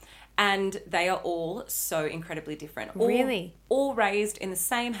 sister. And they are all so incredibly different. Really? All raised in the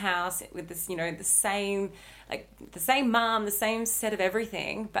same house with this, you know, the same mom, the same set of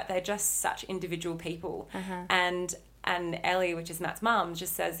everything, but they're just such individual people. And Ellie, which is Matt's mum,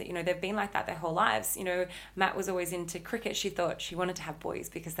 just says that, you know, they've been like that their whole lives. You know, Matt was always into cricket. She thought she wanted to have boys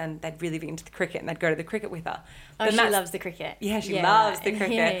because then they'd really be into the cricket and they'd go to the cricket with her. Oh, she loves the cricket. Yeah, she loves the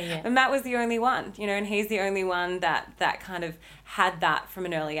cricket. Yeah. And Matt was the only one, you know, and he's the only one that kind of had that from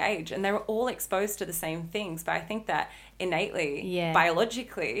an early age. And they were all exposed to the same things. But I think that innately,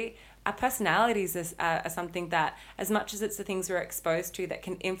 biologically, our personalities are something that, as much as it's the things we're exposed to that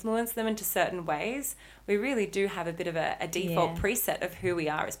can influence them into certain ways, we really do have a bit of a default preset of who we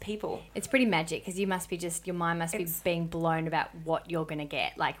are as people. It's pretty magic because your mind must be being blown about what you're going to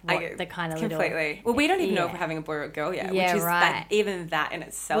get, like what the kind of completely. Well, we don't even know if we're having a boy or a girl yet, which is even that in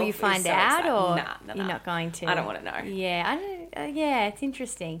itself. Will you find out, or you're not going to? I don't want to know. Yeah, I don't. It's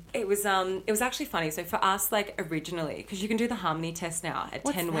interesting. It was actually funny. So for us, like originally, because you can do the harmony test now at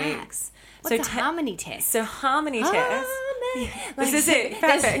 10 weeks. What's a harmony test? So harmony test. This is it.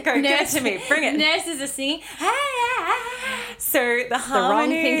 Perfect. Go, give it to me. Bring it. Nurses are singing. So the harmony. The wrong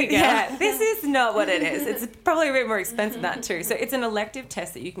thing again. Yeah, this is not what it is. It's probably a bit more expensive than that too. So it's an elective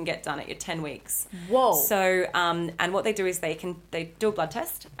test that you can get done at your 10 weeks. Whoa. So and what they do is they do a blood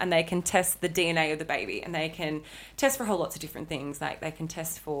test and they can test the DNA of the baby, and they can test for a whole lots of different things. Like they can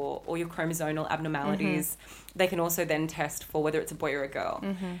test for all your chromosomal abnormalities. They can also then test for whether it's a boy or a girl.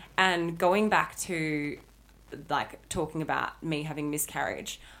 And going back to like talking about me having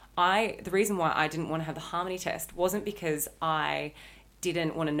miscarriage, the reason why I didn't want to have the harmony test wasn't because I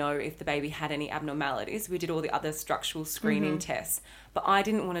didn't want to know if the baby had any abnormalities. We did all the other structural screening tests, but I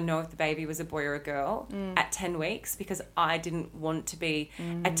didn't want to know if the baby was a boy or a girl at 10 weeks because I didn't want to be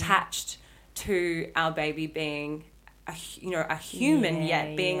attached to our baby being a human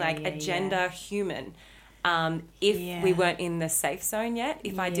yet, being like a gender human. If we weren't in the safe zone yet,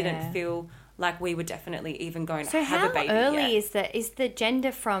 if I didn't feel like we were definitely even going to have a baby. So how early is the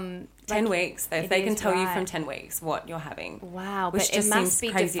gender from? 10 weeks. They can tell you from 10 weeks what you're having. Wow, but it must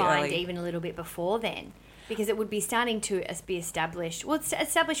be defined even a little bit before then. Because it would be starting to be established. Well, it's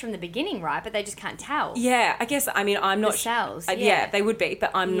established from the beginning, right? But they just can't tell. Yeah, I guess. I mean, I'm not. The cells. Yeah, they would be,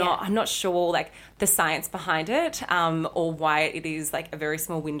 but I'm not. I'm not sure, like the science behind it, or why it is like a very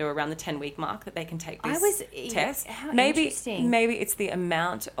small window around the 10-week mark that they can take this test. How maybe interesting. Maybe it's the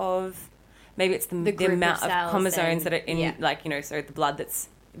amount of. Maybe it's the amount of chromosomes that are in, like, you know, so the blood that's.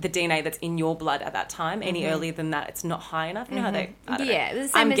 The DNA that's in your blood at that time. Any earlier than that, it's not high enough. You know how they... I don't know.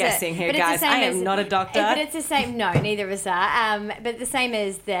 I'm guessing here, guys. I am not a doctor. But it's the same... No, neither of us are. But the same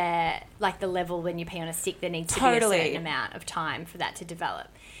as the level when you pee on a stick, there needs to be a certain amount of time for that to develop.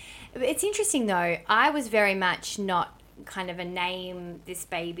 It's interesting, though. I was very much not kind of a name this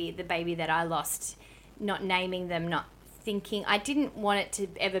baby, the baby that I lost, not naming them, not thinking... I didn't want it to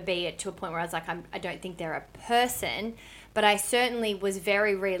ever be to a point where I was like, I don't think they're a person... But I certainly was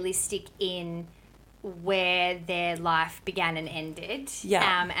very realistic in where their life began and ended.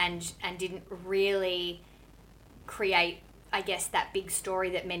 Yeah. And didn't really create, I guess, that big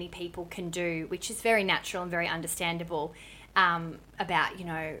story that many people can do, which is very natural and very understandable, about, you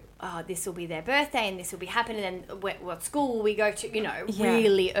know, oh, this will be their birthday and this will be happening and what school will we go to, you know,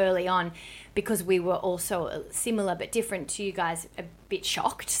 really early on, because we were also similar but different to you guys, a bit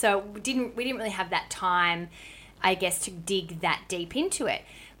shocked. So we didn't really have that time I guess, to dig that deep into it.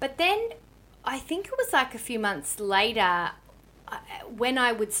 But then I think it was like a few months later, when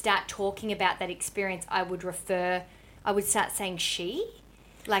I would start talking about that experience, I would start saying she,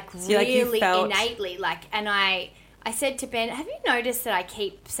 like, so really innately. Like, and I said to Ben, have you noticed that I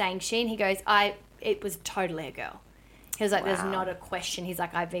keep saying she? And he goes, it was totally a girl. He was like, There's not a question. He's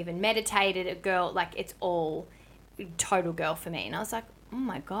like, I've even meditated a girl. Like, it's all total girl for me. And I was like, oh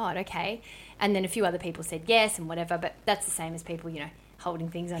my God, okay. And then a few other people said yes and whatever, but that's the same as people, you know, holding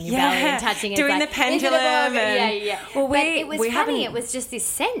things on your belly and touching it. Doing the pendulum. Yeah. Well, but it was funny. It was just this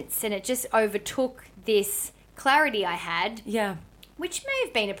sense, and it just overtook this clarity I had. Yeah. Which may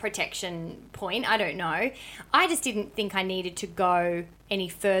have been a protection point. I don't know. I just didn't think I needed to go any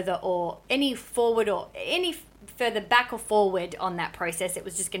further or any forward or any further back or forward on that process. It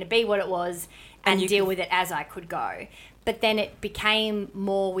was just going to be what it was and deal with it as I could go. But then it became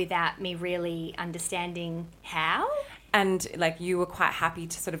more without me really understanding how. And, like, you were quite happy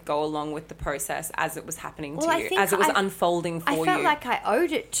to sort of go along with the process as it was happening to you, as it was unfolding for you. I felt like I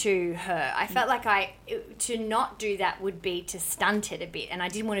owed it to her. I felt like to not do that would be to stunt it a bit, and I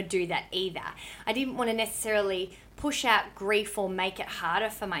didn't want to do that either. I didn't want to necessarily push out grief or make it harder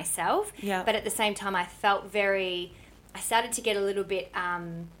for myself. Yeah. But at the same time, I started to get a little bit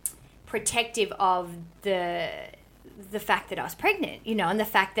protective of the fact that I was pregnant, you know, and the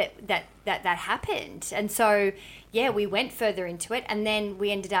fact that happened. And so, yeah, we went further into it, and then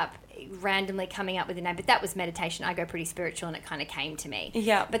we ended up randomly coming up with a name. But that was meditation. I go pretty spiritual, and it kind of came to me.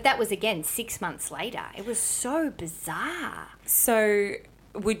 Yeah. But that was, again, 6 months later. It was so bizarre. So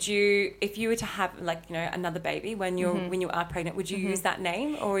would you, if you were to have, like, you know, another baby when you are pregnant, would you use that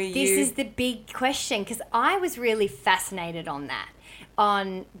name, or This is the big question, because I was really fascinated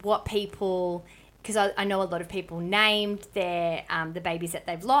on what people... Because I know a lot of people named their the babies that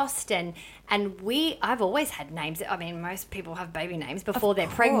they've lost, and I've always had names. I mean, most people have baby names before they're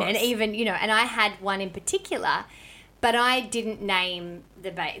pregnant, even, you know. And I had one in particular, but I didn't name the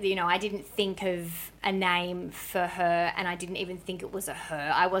baby. You know, I didn't think of a name for her, and I didn't even think it was a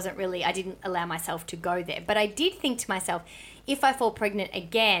her. I didn't allow myself to go there. But I did think to myself, if I fall pregnant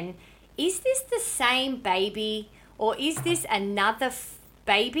again, is this the same baby, or is this another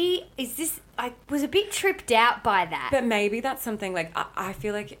baby? I was a bit tripped out by that. But maybe that's something, like, I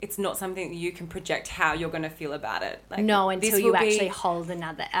feel like it's not something that you can project how you're going to feel about it. Like, no, until you actually hold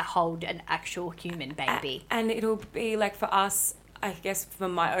an actual human baby. And it'll be like, for us, I guess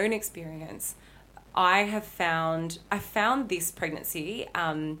from my own experience, I found this pregnancy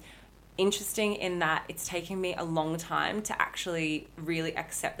interesting in that it's taken me a long time to actually really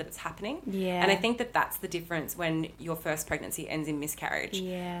accept that it's happening. Yeah. And I think that that's the difference when your first pregnancy ends in miscarriage.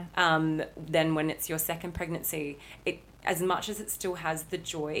 Yeah. Then when it's your second pregnancy, it, as much as it still has the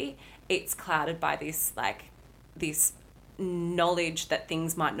joy, it's clouded by this knowledge that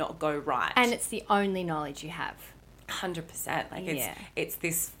things might not go right. And it's the only knowledge you have. 100%. Like, it's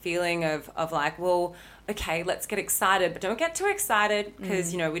this feeling of like, well, okay, let's get excited, but don't get too excited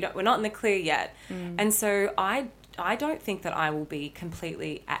because, you know, we're not in the clear yet. And so I don't think that I will be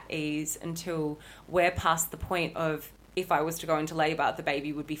completely at ease until we're past the point of, if I was to go into labour, the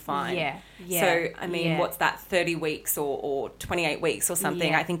baby would be fine. Yeah. So, I mean, what's that, 30 weeks or 28 weeks or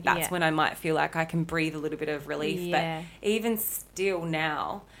something? I think that's when I might feel like I can breathe a little bit of relief. But even still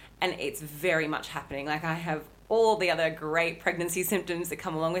now, and it's very much happening, like, I have all the other great pregnancy symptoms that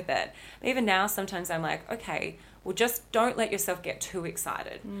come along with it. Even now, sometimes I'm like, okay, well, just don't let yourself get too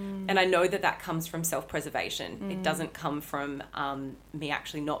excited. And I know that comes from self-preservation. It doesn't come from me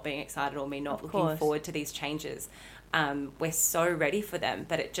actually not being excited or me not looking forward to these changes. We're so ready for them,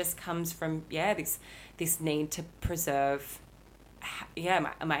 but it just comes from, this need to preserve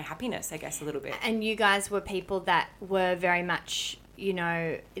my happiness, I guess, a little bit. And you guys were people that were very much, you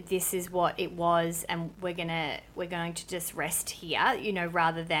know, this is what it was, and we're going to just rest here, you know,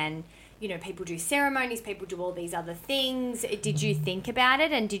 rather than, you know, people do ceremonies, people do all these other things. Did you think about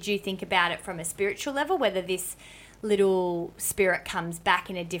it, and did you think about it from a spiritual level, whether this little spirit comes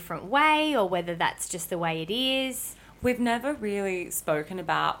back in a different way or whether that's just the way it is? We've never really spoken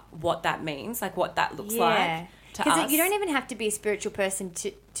about what that means, like what that looks like. Because you don't even have to be a spiritual person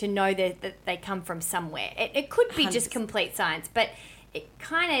to know that they come from somewhere. It could be 100%. Just complete science, but it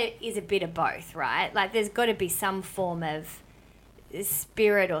kind of is a bit of both, right? Like, there's got to be some form of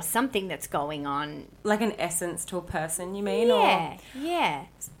spirit or something that's going on. Like an essence to a person, you mean? Yeah.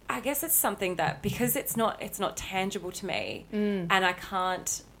 I guess it's something that, because it's not tangible to me, and I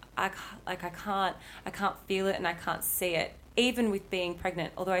can't feel it and I can't see it, even with being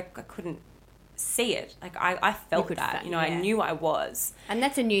pregnant, although I couldn't see it. Like I felt that, I knew I was. And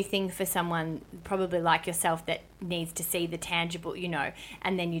that's a new thing for someone probably like yourself that needs to see the tangible,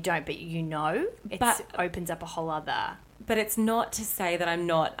 and then you don't, but it opens up a whole other. But it's not to say that I'm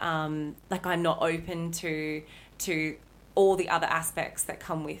not, I'm not open to all the other aspects that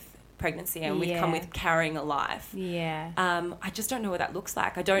come with pregnancy and come with carrying a life. Yeah. I just don't know what that looks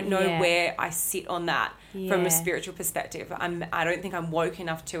like. I don't know where I sit on that from a spiritual perspective. I don't think I'm woke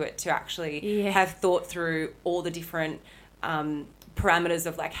enough to it to actually have thought through all the different parameters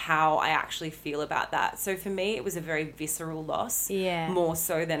of like how I actually feel about that. So for me, it was a very visceral loss, more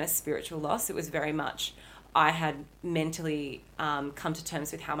so than a spiritual loss. It was very much I had mentally come to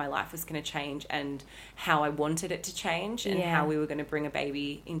terms with how my life was going to change and how I wanted it to change and how we were going to bring a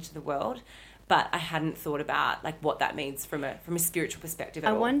baby into the world. But I hadn't thought about like what that means from a spiritual perspective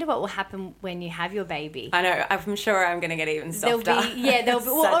at all. I wonder what will happen when you have your baby. I know. I'm sure I'm going to get even softer. There'll be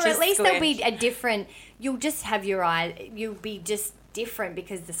or at least there'll be a different. You'll just have your eyes. You'll be just different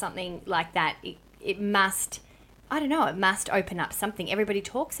because there's something like that. It must. I don't know. It must open up something. Everybody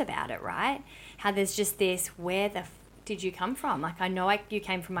talks about it, right? How there's just this, where did you come from? Like, I know you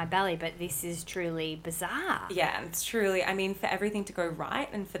came from my belly, but this is truly bizarre. Yeah, it's truly, for everything to go right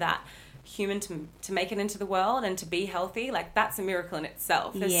and for that human to make it into the world and to be healthy, like that's a miracle in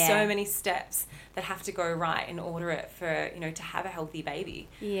itself. There's so many steps that have to go right in order for, to have a healthy baby.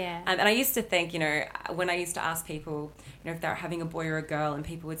 Yeah. And I used to think, when I used to ask people, if they were having a boy or a girl and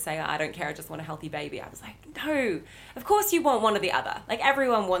people would say, I don't care, I just want a healthy baby. I was like, no, of course you want one or the other. Like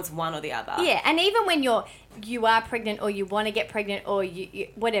everyone wants one or the other. Yeah. And even when you are pregnant or you want to get pregnant or you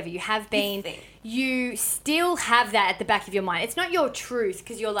whatever you have been, you still have that at the back of your mind. It's not your truth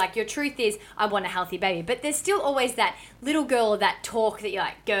because you're like, your truth is I want a healthy baby. But there's still always that little girl or that talk that you're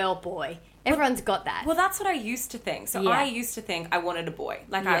like, girl, boy. Everyone's got that. Well, that's what I used to think. So I used to think I wanted a boy.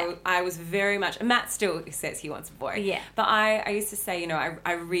 Like I was very much, and Matt still says he wants a boy. Yeah. But I used to say,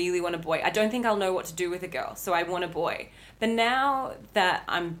 I really want a boy. I don't think I'll know what to do with a girl, so I want a boy. But now that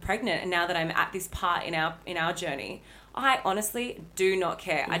I'm pregnant and now that I'm at this part in our journey, I honestly do not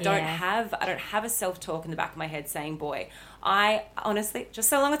care. I don't have a self-talk in the back of my head saying boy. I honestly, just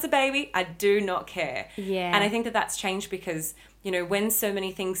so long as it's a baby, I do not care. Yeah. And I think that that's changed because when so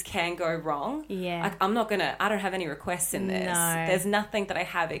many things can go wrong, I don't have any requests in this. No. There's nothing that I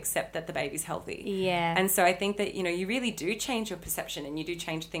have except that the baby's healthy. Yeah. And so I think that, you really do change your perception and you do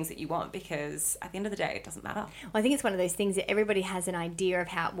change the things that you want because at the end of the day, it doesn't matter. Well, I think it's one of those things that everybody has an idea of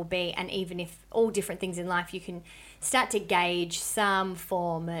how it will be. And even if all different things in life, you can start to gauge some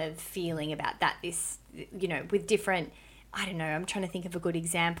form of feeling about that, with different... I don't know, I'm trying to think of a good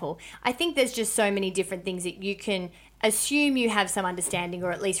example. I think there's just so many different things that you can assume you have some understanding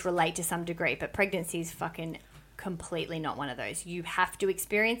or at least relate to some degree, but pregnancy is fucking completely not one of those. You have to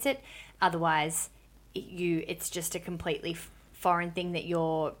experience it, otherwise it's just a completely foreign thing that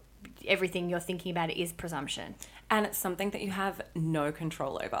everything you're thinking about it is presumption. And it's something that you have no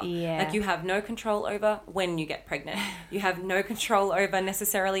control over. Yeah. Like you have no control over when you get pregnant. You have no control over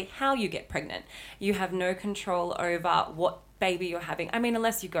necessarily how you get pregnant. You have no control over what baby you're having.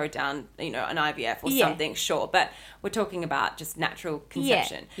 Unless you go down, an IVF or something, sure. But we're talking about just natural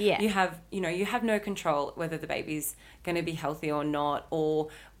conception. Yeah. You have no control whether the baby's going to be healthy or not, or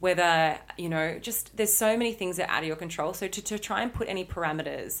whether, just there's so many things that are out of your control. So to try and put any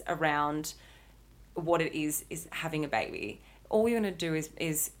parameters around what it is having a baby, all you're going to do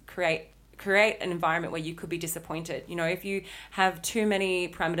is create an environment where you could be disappointed. If you have too many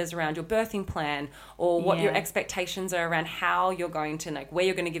parameters around your birthing plan or what your expectations are around how you're going to, like, where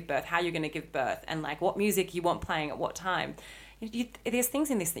you're going to give birth, how you're going to give birth, and like what music you want playing at what time. There's things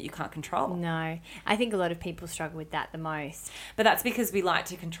in this that you can't control. No. I think a lot of people struggle with that the most. But that's because we like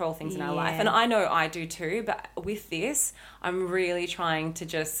to control things in our life. And I know I do too, but with this, I'm really trying to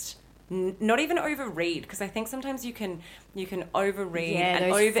just... not even overread, because I think sometimes you can overread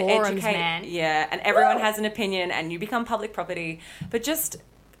and over-educate. Man. Yeah, and everyone has an opinion and you become public property. But just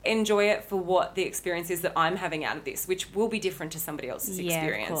enjoy it for what the experience is that I'm having out of this, which will be different to somebody else's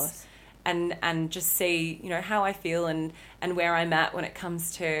experience. Of course. And just see, how I feel and where I'm at when it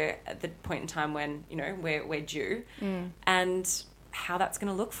comes to the point in time when, we're due. And how that's going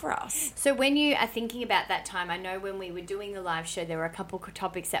to look for us. So when you are thinking about that time, I know when we were doing the live show, there were a couple of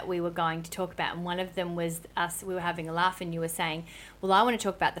topics that we were going to talk about, and one of them was we were having a laugh, and you were saying, well, I want to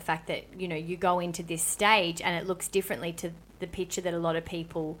talk about the fact that, you go into this stage and it looks differently to the picture that a lot of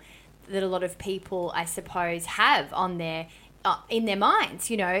people, I suppose, have on their in their minds,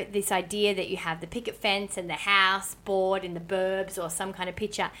 this idea that you have the picket fence and the house board in the burbs or some kind of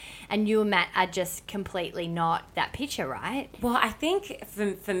picture, and you and Matt are just completely not that picture, right? Well, I think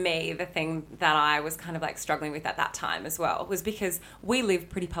for me, the thing that I was kind of like struggling with at that time as well was because we live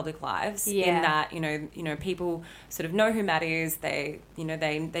pretty public lives in that, people sort of know who Matt is. They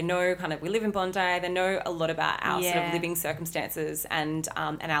know kind of, we live in Bondi. They know a lot about our sort of living circumstances and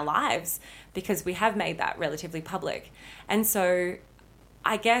our lives, because we have made that relatively public. And so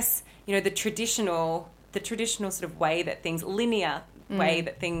I guess, the traditional sort of way that things, linear way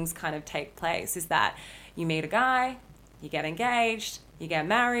that things kind of take place is that you meet a guy, you get engaged, you get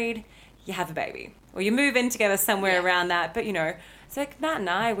married, you have a baby, or you move in together somewhere around that. But, so like Matt and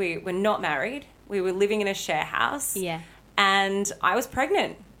I, we were not married. We were living in a share house. Yeah. And I was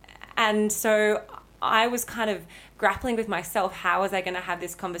pregnant. And so I was kind of grappling with myself, how was I going to have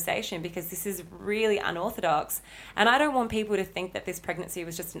this conversation? Because this is really unorthodox. And I don't want people to think that this pregnancy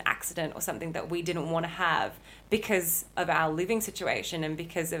was just an accident or something that we didn't want to have because of our living situation and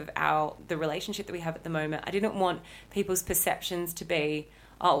because of the relationship that we have at the moment. I didn't want people's perceptions to be,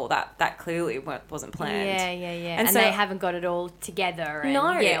 oh, well, that clearly wasn't planned. Yeah. And so they haven't got it all together and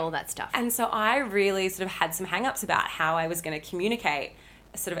all that stuff. And so I really sort of had some hang-ups about how I was going to communicate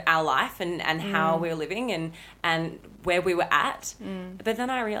sort of our life and how we were living and where we were at. But then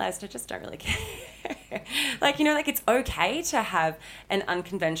I realized I just don't really care. like it's okay to have an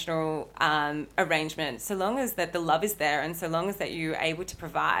unconventional arrangement, so long as that the love is there and so long as that you're able to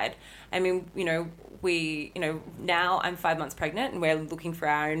provide. I mean, now I'm 5 months pregnant and we're looking for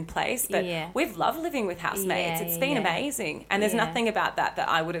our own place, but we've loved living with housemates. It's been amazing. And there's nothing about that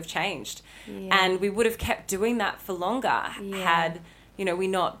I would have changed. And we would have kept doing that for longer had we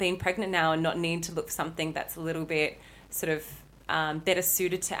not being pregnant now and not need to look for something that's a little bit sort of better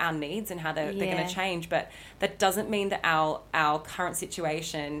suited to our needs and how they're going to change. But that doesn't mean that our current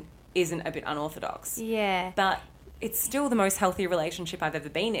situation isn't a bit unorthodox. Yeah. But it's still the most healthy relationship I've ever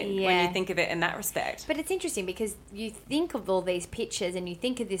been in when you think of it in that respect. But it's interesting because you think of all these pictures and you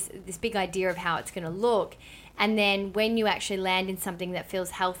think of this big idea of how it's going to look, and then when you actually land in something that feels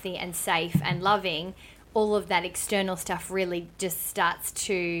healthy and safe and loving, all of that external stuff really just starts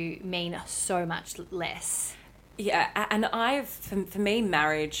to mean so much less. Yeah, and for me,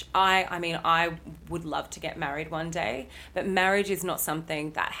 marriage, I would love to get married one day, but marriage is not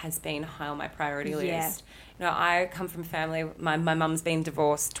something that has been high on my priority list. I come from a family, my mum's been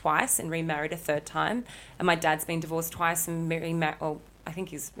divorced twice and remarried a third time, and my dad's been divorced twice and remarried, I think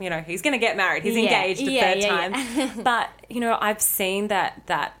he's going to get married. He's engaged a third time. But, I've seen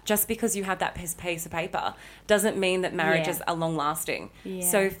that just because you have that piece of paper doesn't mean that marriages are long lasting. Yeah.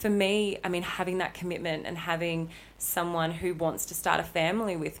 So for me, having that commitment and having someone who wants to start a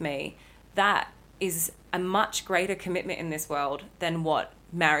family with me, that is a much greater commitment in this world than what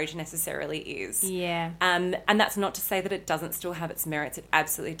marriage necessarily is. Yeah. And that's not to say that it doesn't still have its merits. It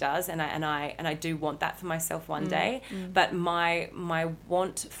absolutely does. And I do want that for myself one day. But my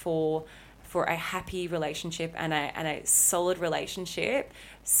want for a happy relationship and a solid relationship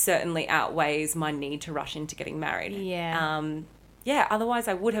certainly outweighs my need to rush into getting married. Yeah. Otherwise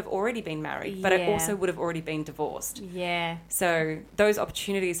I would have already been married, but I also would have already been divorced. Yeah. So those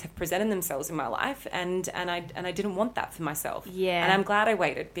opportunities have presented themselves in my life, and I didn't want that for myself. Yeah. And I'm glad I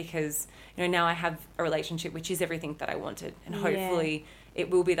waited because now I have a relationship which is everything that I wanted, and hopefully it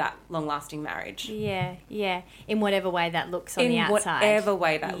will be that long-lasting marriage. Yeah. In whatever way that looks on the outside. In whatever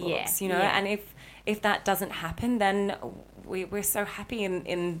way that looks, And if that doesn't happen, then we're so happy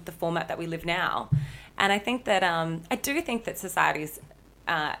in the format that we live now. And I think that I do think that society's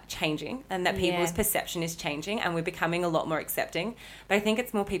changing and that people's perception is changing and we're becoming a lot more accepting. But I think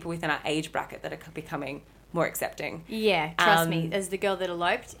it's more people within our age bracket that are becoming more accepting. Yeah, trust me. As the girl that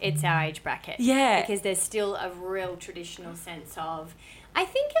eloped, it's our age bracket. Yeah. Because there's still a real traditional sense of... I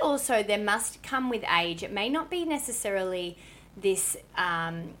think also there must come with age. It may not be necessarily this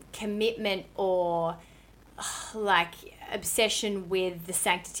commitment or obsession with the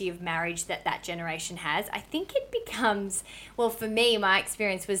sanctity of marriage that generation has. I think it becomes, well, for me, my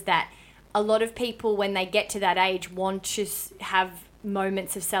experience was that a lot of people, when they get to that age, want to have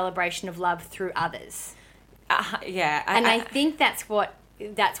moments of celebration of love through others. I think that's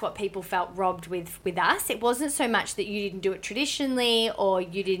what people felt robbed with us. It wasn't so much that you didn't do it traditionally or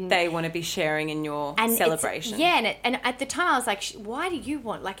you didn't... They want to be sharing in your celebration. And at the time I was like, why do you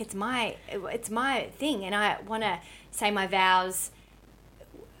want... it's my thing and I want to say my vows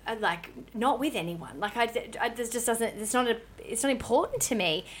not with anyone. This just doesn't... It's not important to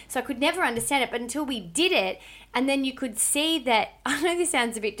me. So I could never understand it. But until we did it, and then you could see that... I know this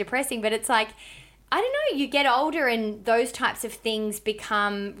sounds a bit depressing, but it's like... I don't know, you get older and those types of things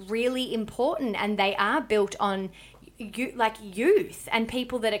become really important, and they are built on youth and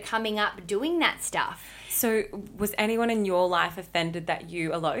people that are coming up doing that stuff. So was anyone in your life offended that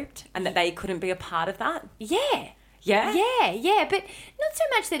you eloped and that they couldn't be a part of that? Yeah. Yeah? Yeah. But not so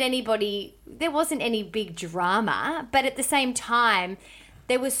much that there wasn't any big drama, but at the same time,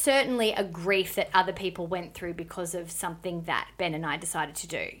 there was certainly a grief that other people went through because of something that Ben and I decided to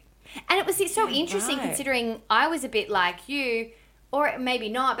do. And it was so interesting considering I was a bit like you, or maybe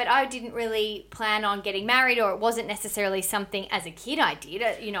not, but I didn't really plan on getting married, or it wasn't necessarily something as a kid I did.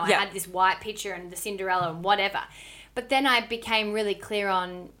 I had this white picture and the Cinderella and whatever. But then I became really clear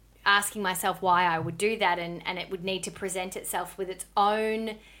on asking myself why I would do that, and it would need to present itself with its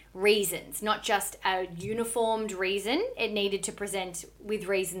own reasons, not just a uniformed reason. It needed to present with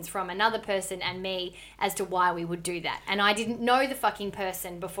reasons from another person and me as to why we would do that. And I didn't know the fucking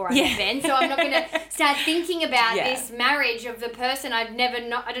person before I met Ben, so I'm not going to start thinking about this marriage of the person I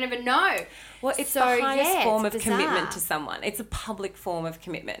don't even know. Well, it's the highest form of commitment to someone. It's a public form of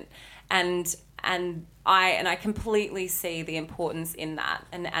commitment. And I completely see the importance in that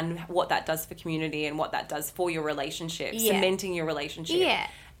and what that does for community and what that does for your relationship, cementing your relationship. Yeah.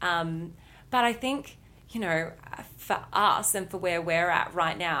 But I think, for us and for where we're at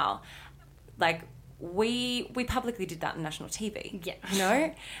right now, like we publicly did that on national TV.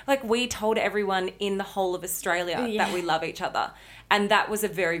 Yeah. Like we told everyone in the whole of Australia that we love each other. And that was a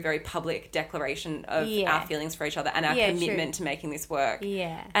very, very public declaration of our feelings for each other and our commitment to making this work.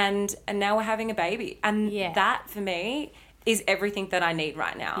 Yeah. And now we're having a baby. And that, for me, is everything that I need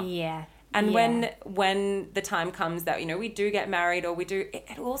right now. Yeah. And when the time comes that, we do get married, or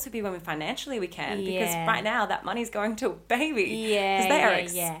it'll also be when financially we can. Because right now that money's going to a baby. Yeah. Because they are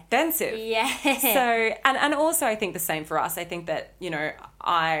expensive. Yeah. So, and also I think the same for us. I think that,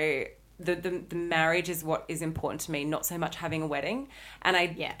 the marriage is what is important to me, not so much having a wedding. And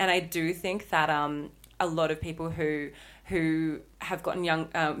I do think that a lot of people who have gotten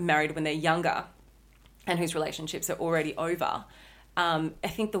married when they're younger and whose relationships are already over, I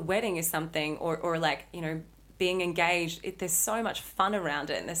think the wedding is something, or like, being engaged, there's so much fun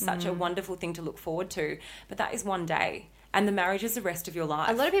around it, and there's such a wonderful thing to look forward to. But that is one day. And the marriage is the rest of your life.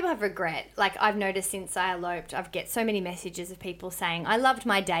 A lot of people have regret. Like, I've noticed since I eloped, I get so many messages of people saying, I loved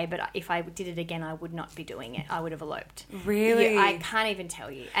my day, but if I did it again, I would not be doing it. I would have eloped. Really? I can't even tell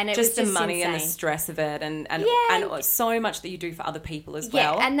you. And it just was the money insane. And the stress of it, and so much that you do for other people as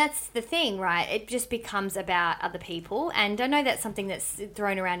well. Yeah, and that's the thing, right? It just becomes about other people. And I know that's something that's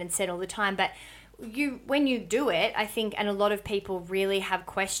thrown around and said all the time, but when you do it, I think, and a lot of people really have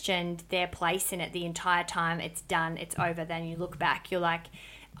questioned their place in it the entire time it's done, it's over. Then you look back, you're like,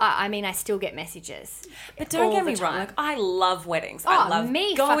 I still get messages. But don't get me wrong, like, I love weddings. I love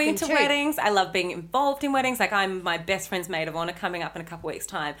going to weddings. I love being involved in weddings. Like, I'm my best friend's maid of honor coming up in a couple of weeks'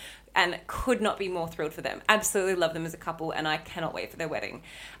 time, and could not be more thrilled for them. Absolutely love them as a couple, and I cannot wait for their wedding.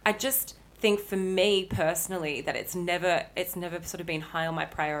 I just think for me personally that it's never sort of been high on my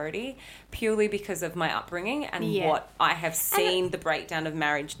priority, purely because of my upbringing and what I have seen the breakdown of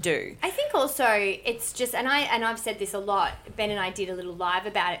marriage do. I think also it's just, and I've said this a lot, Ben and I did a little live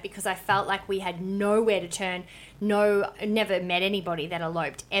about it, because I felt like we had nowhere to turn. Never met anybody that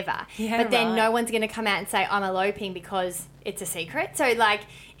eloped ever. Yeah, but then no one's going to come out and say I'm eloping because it's a secret. So like,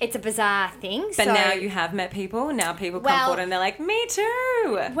 it's a bizarre thing. But now you have met people. Now people come forward and they're like, me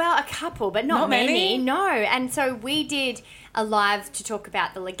too. Well, a couple, but not many. No. And so we did a live to talk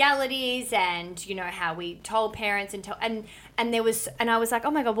about the legalities and, how we told parents and there was, and I was like,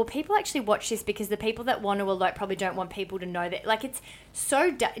 oh my God, well, people actually watch this because the people that want to elope probably don't want people to know that. Like, it's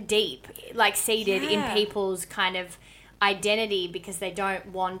so deep, like seated in people's kind of identity, because they don't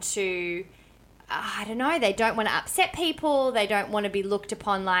want to, I don't know, they don't want to upset people. They don't want to be looked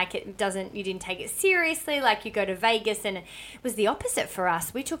upon like you didn't take it seriously. Like, you go to Vegas, and it was the opposite for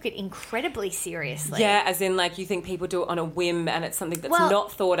us. We took it incredibly seriously. Yeah, as in, like, you think people do it on a whim and it's something that's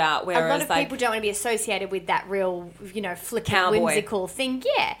not thought out. Whereas, a lot of people don't want to be associated with that real, flippant, whimsical thing.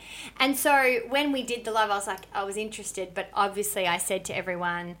 Yeah. And so when we did the live, I was interested, but obviously I said to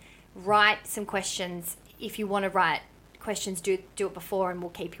everyone, write some questions. If you want to write questions, do it before, and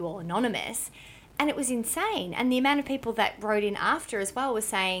we'll keep you all anonymous. And it was insane. And the amount of people that wrote in after as well was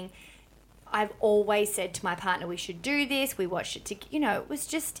saying, I've always said to my partner, we should do this. We watched it it was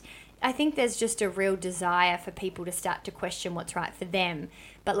just, I think there's just a real desire for people to start to question what's right for them.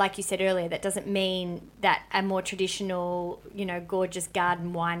 But like you said earlier, that doesn't mean that a more traditional, gorgeous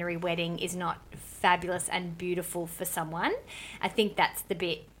garden winery wedding is not fabulous and beautiful for someone. I think that's the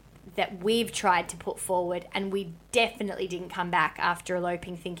bit that we've tried to put forward, and we definitely didn't come back after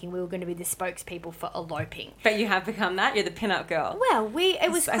eloping thinking we were going to be the spokespeople for eloping. But you have become that. You're the pin-up girl. Well,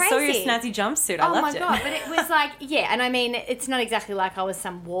 it was crazy. I saw your snazzy jumpsuit. I loved it. Oh my God, but it was like, yeah, and I mean, it's not exactly like I was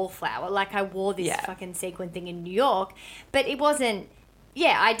some wallflower. Like, I wore this fucking sequin thing in New York, but it wasn't.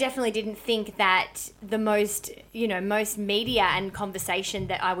 Yeah, I definitely didn't think that the most media and conversation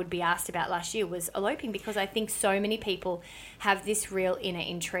that I would be asked about last year was eloping, because I think so many people have this real inner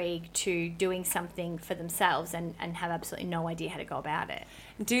intrigue to doing something for themselves and have absolutely no idea how to go about it.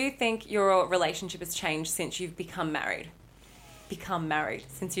 Do you think your relationship has changed since you've become married?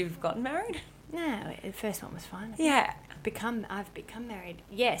 Since you've gotten married? No, the first one was fine. Yeah. I've become married.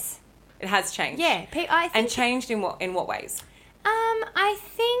 Yes. It has changed. Yeah. I think, and changed in what ways? I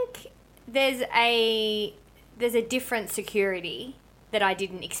think there's a different security that I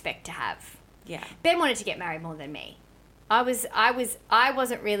didn't expect to have. Yeah. Ben wanted to get married more than me. I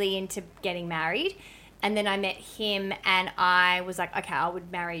wasn't really into getting married, and then I met him and I was like, okay, I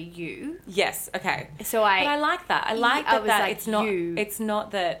would marry you. Yes, okay. But I like that. I like that like, it's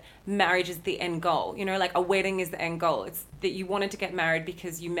not that marriage is the end goal. You know, like a wedding is the end goal. It's that you wanted to get married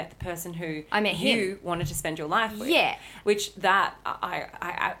because you met the person who you wanted to spend your life with. Yeah. Which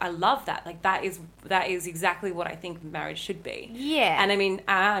I love that. Like that is exactly what I think marriage should be. Yeah. And I mean,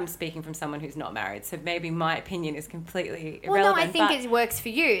 I'm speaking from someone who's not married, so maybe my opinion is completely irrelevant. Well, no, I think it works for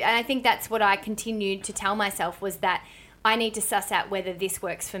you. And I think that's what I continued to tell myself, was that I need to suss out whether this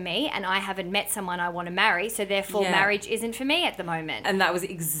works for me, and I haven't met someone I want to marry, so therefore marriage isn't for me at the moment. And that was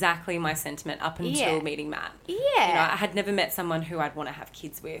exactly my sentiment up until meeting Matt. Yeah. You know, I had never met someone who I'd want to have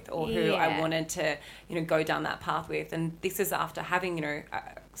kids with, or who I wanted to, go down that path with. And this is after having,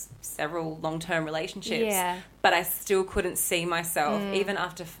 several long-term relationships. Yeah. But I still couldn't see myself, even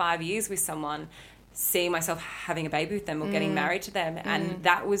after 5 years with someone, see myself having a baby with them or getting married to them. And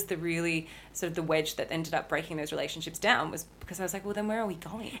that was the really sort of the wedge that ended up breaking those relationships down, was because I was like, well, then where are we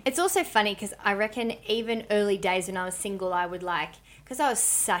going? It's also funny because I reckon even early days when I was single, I would because I was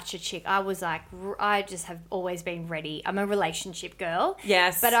such a chick, I was like, I just have always been ready. I'm a relationship girl.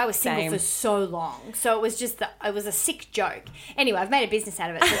 Yes. But I was single same. for so long. So it was just, it was a sick joke. Anyway, I've made a business out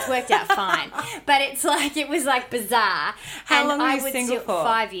of it, so it's worked out fine. But it was bizarre. How long were you single for?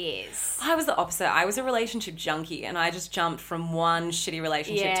 5 years. I was the opposite. I was a relationship junkie, and I just jumped from one shitty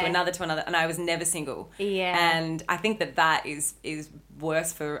relationship to another, and I was never single. Yeah. And I think that is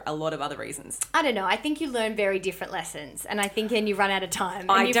worse for a lot of other reasons. I don't know. I think you learn very different lessons, and I think then you run out of time,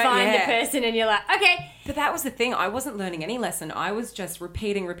 and you find the person, and you're like, okay. But that was the thing. I wasn't learning any lesson. I was just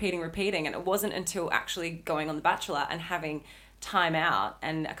repeating, and it wasn't until actually going on The Bachelor and having time out,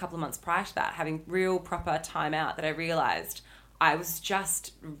 and a couple of months prior to that, having real proper time out, that I realised I was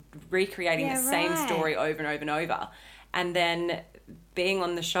just recreating the same story over and over and over. And then being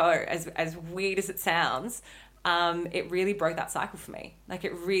on the show, as weird as it sounds, it really broke that cycle for me. Like,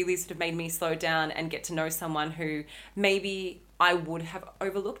 it really sort of made me slow down and get to know someone who maybe I would have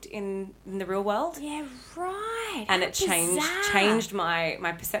overlooked in the real world. Yeah, right. And it changed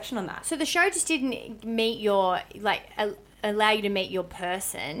my perception on that. So the show just didn't meet your, allow you to meet your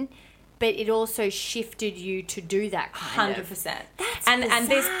person, but it also shifted you to do that kind 100%. of. That's and bizarre.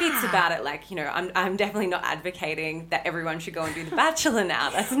 there's bits about it, I'm definitely not advocating that everyone should go and do The Bachelor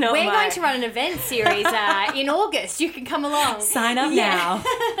now. That's not We're going to run an event series in August. You can come along. Sign up now.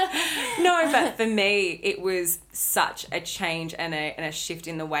 No, but for me, it was such a change and a shift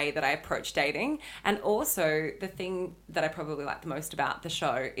in the way that I approach dating. And also, the thing that I probably like the most about the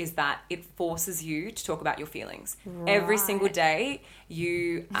show is that it forces you to talk about your feelings. Right. Every single day,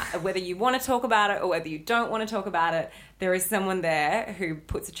 you whether you want to talk about it or whether you don't want to talk about it, there is someone there who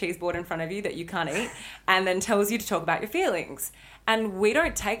puts a cheese board in front of you that you can't eat and then tells you to talk about your feelings. And we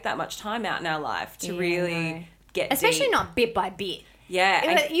don't take that much time out in our life to really get Especially deep. Not bit by bit.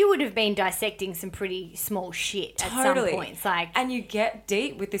 Yeah. You would have been dissecting some pretty small shit at some points. And you get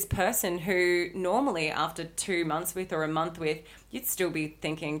deep with this person who normally after 2 months with or a month with, you'd still be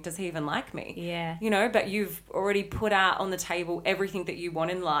thinking, does he even like me? Yeah. But you've already put out on the table everything that you want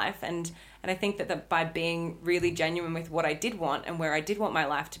in life. And I think that by being really genuine with what I did want and where I did want my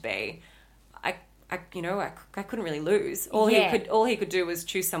life to be, I couldn't really lose. All he could do was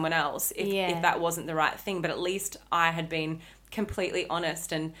choose someone else if that wasn't the right thing. But at least I had been completely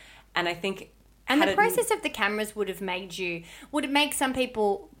honest, and I think. And the process of the cameras would it make some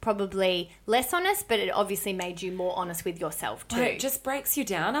people probably less honest, but it obviously made you more honest with yourself too. Well, it just breaks you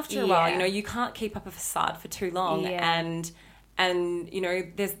down after a while. You can't keep up a facade for too long, and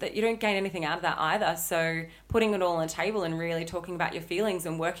there's that, you don't gain anything out of that either. So putting it all on the table and really talking about your feelings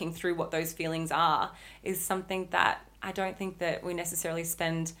and working through what those feelings are is something that I don't think that we necessarily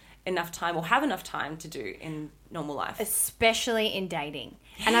spend enough time or have enough time to do in normal life. Especially in dating.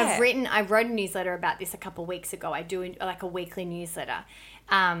 Yeah. And I wrote a newsletter about this a couple of weeks ago. I do like a weekly newsletter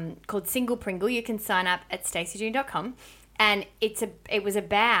called Single Pringle. You can sign up at staceyjune.com. And it was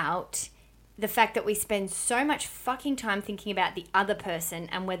about the fact that we spend so much fucking time thinking about the other person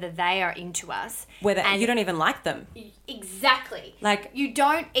and whether they are into us. Whether you don't even like them. Exactly. Like, you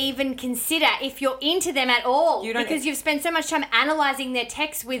don't even consider if you're into them at all. Because you've spent so much time analysing their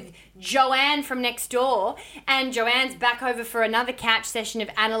texts with Joanne from next door, and Joanne's back over for another couch session of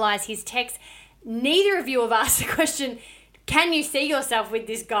analyse his text. Neither of you have asked the question, can you see yourself with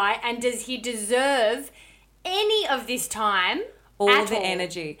this guy, and does he deserve any of this time? All the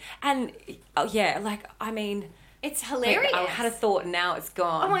energy. And, it's hilarious. I had a thought and now it's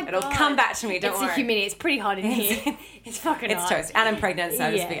gone. Oh my God. It'll come back to me, don't worry. It's the humidity. It's pretty hot in here. It's fucking hot. It's toast. And I'm pregnant, so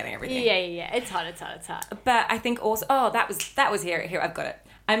I'm just forgetting everything. Yeah. It's hot. But I think also, that was here, I've got it.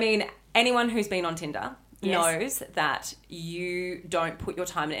 I mean, anyone who's been on Tinder knows that you don't put your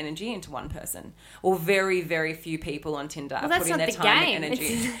time and energy into one person. Or very, very few people on Tinder are putting their time and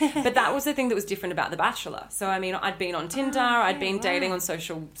energy. But that was the thing that was different about The Bachelor. So, I mean, I'd been on Tinder, I'd been dating on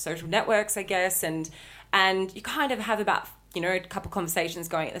social networks, I guess, and you kind of have about, a couple conversations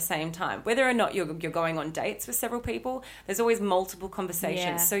going at the same time. Whether or not you're going on dates with several people, there's always multiple conversations.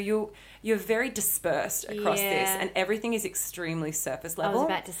 Yeah. So you're very dispersed across this, and everything is extremely surface level. I was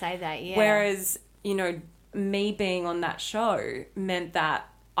about to say that, yeah. Whereas, me being on that show meant that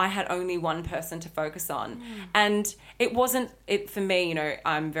I had only one person to focus on. And it wasn't, for me,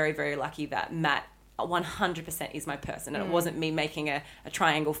 I'm very, very lucky that Matt 100% is my person, and it wasn't me making a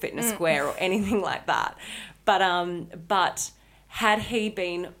triangle fit in a square or anything like that. But had he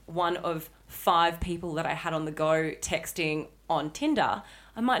been one of 5 people that I had on the go texting on Tinder,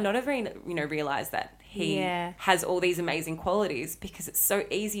 I might not have realized that he has all these amazing qualities, because it's so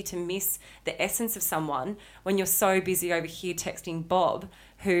easy to miss the essence of someone when you're so busy over here texting Bob,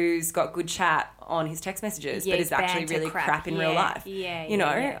 who's got good chat on his text messages, but is actually really crap in real life.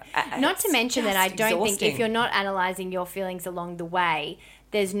 Not to mention that I don't think if you're not analysing your feelings along the way,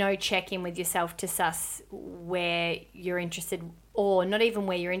 there's no check-in with yourself to suss where you're interested, or not even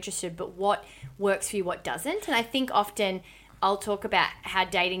where you're interested, but what works for you, what doesn't. And I think often I'll talk about how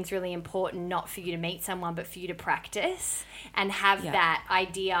dating's really important, not for you to meet someone, but for you to practice and have that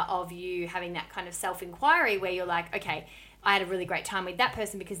idea of you having that kind of self-inquiry where you're like, okay, I had a really great time with that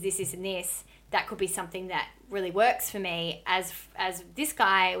person because this, and this. That could be something that really works for me. As this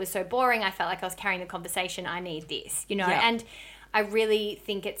guy, it was so boring, I felt like I was carrying the conversation. I need this, And I really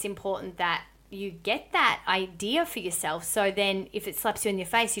think it's important that you get that idea for yourself. So then if it slaps you in your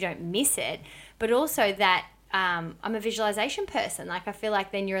face, you don't miss it. But also that I'm a visualization person. Like, I feel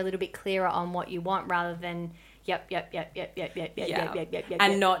like then you're a little bit clearer on what you want rather than yep.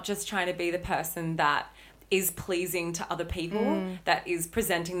 And not just trying to be the person that is pleasing to other people, that is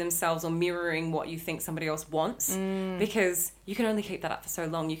presenting themselves or mirroring what you think somebody else wants, because you can only keep that up for so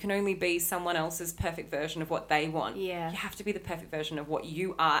long. You can only be someone else's perfect version of what they want. Yeah. You have to be the perfect version of what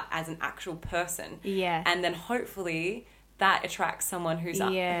you are as an actual person. Yeah. And then hopefully that attracts someone who's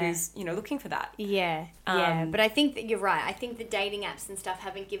looking for that. Yeah. But I think that you're right. I think the dating apps and stuff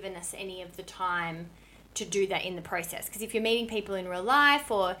haven't given us any of the time to do that in the process. Because if you're meeting people in real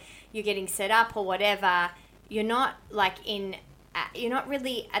life or you're getting set up or whatever, you're not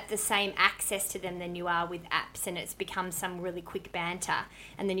really at the same access to them than you are with apps, and it's become some really quick banter,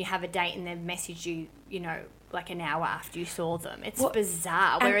 and then you have a date and they've messaged you, like an hour after you saw them. It's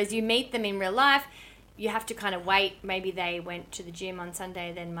bizarre. Whereas you meet them in real life, you have to kind of wait. Maybe they went to the gym on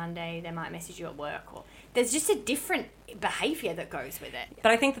Sunday, then Monday they might message you at work. Or there's just a different behaviour that goes with it.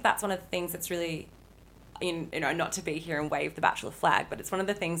 But I think that that's one of the things that's really, not to be here and wave the Bachelor flag, but it's one of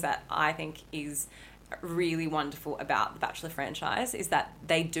the things that I think is really wonderful about the Bachelor franchise is that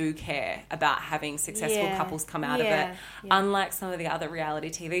they do care about having successful couples come out of it. Unlike some of the other reality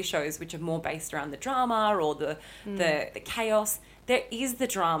TV shows, which are more based around the drama or the chaos, there is the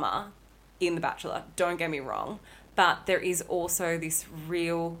drama in The Bachelor, don't get me wrong, but there is also this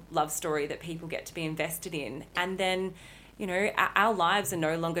real love story that people get to be invested in. And then, our lives are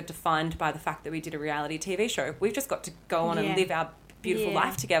no longer defined by the fact that we did a reality TV show. We've just got to go on and live our beautiful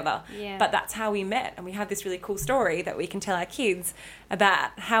life together. But that's how we met, and we have this really cool story that we can tell our kids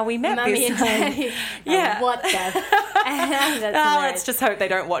about how we met. Mummy and Daddy. What the? Let's just hope they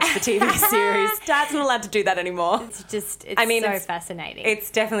don't watch the TV series. Dad's not allowed to do that anymore. It's so fascinating. It's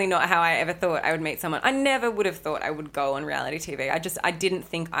definitely not how I ever thought I would meet someone. I never would have thought I would go on reality TV. I didn't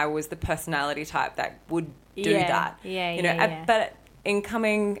think I was the personality type that would do that. But in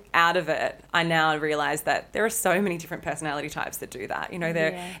coming out of it, I now realize that there are so many different personality types that do that. You know,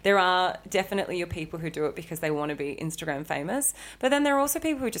 there are definitely your people who do it because they want to be Instagram famous, but then there are also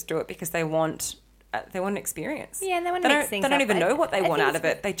people who just do it because they want an experience. Yeah, and they want to mix things up. They don't even know what they want out of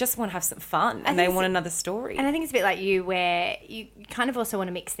it. They just want to have some fun and they want another story. And I think it's a bit like you, where you kind of also want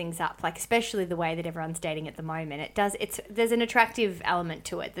to mix things up, like especially the way that everyone's dating at the moment. There's an attractive element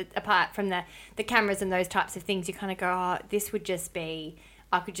to it that, apart from the cameras and those types of things, you kind of go, oh, this would just be,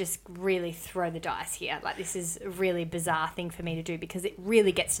 I could just really throw the dice here. Like, this is a really bizarre thing for me to do, because it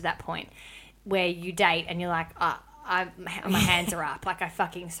really gets to that point where you date and you're like, my hands are up, like I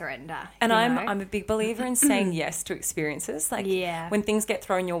fucking surrender. And I'm a big believer in saying yes to experiences. Like, when things get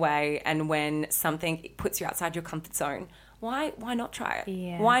thrown your way and when something puts you outside your comfort zone, why not try it?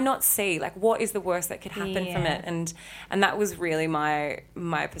 Yeah. Why not see, like, what is the worst that could happen from it? And that was really my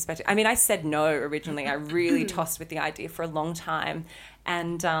perspective. I mean, I said no originally. I really tossed with the idea for a long time,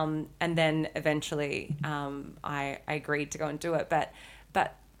 and then eventually I agreed to go and do it. But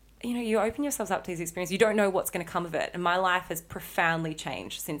you know, you open yourselves up to these experiences. You don't know what's going to come of it. And my life has profoundly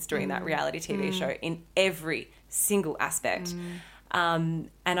changed since doing that reality TV show in every single aspect. And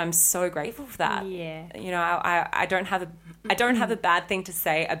I'm so grateful for that. Yeah. You know, I don't have a bad thing to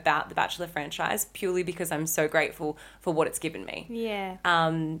say about the Bachelor franchise, purely because I'm so grateful for what it's given me. Yeah.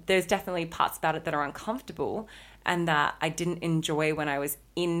 There's definitely parts about it that are uncomfortable and that I didn't enjoy when I was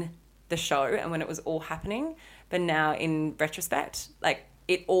in the show and when it was all happening. But now, in retrospect, like,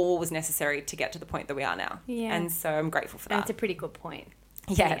 it all was necessary to get to the point that we are now. Yeah. And so I'm grateful for that. That's a pretty good point.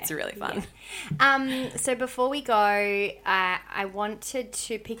 Yeah, it's really fun. Yeah. So before we go, I wanted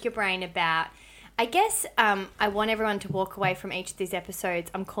to pick your brain about, I guess I want everyone to walk away from each of these episodes,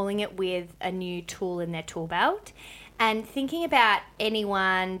 I'm calling it, with a new tool in their tool belt. And thinking about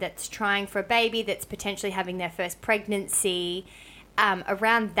anyone that's trying for a baby, that's potentially having their first pregnancy,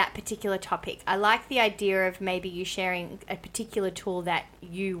 around that particular topic. I like the idea of maybe you sharing a particular tool that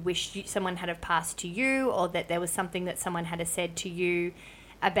you wish someone had have passed to you, or that there was something that someone had said to you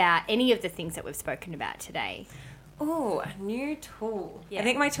about any of the things that we've spoken about today. Oh, a new tool. Yeah. I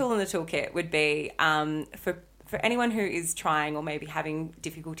think my tool in the toolkit would be for anyone who is trying or maybe having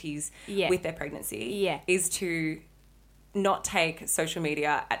difficulties with their pregnancy, is to not take social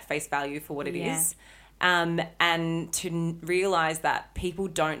media at face value for what it is. And to realise that people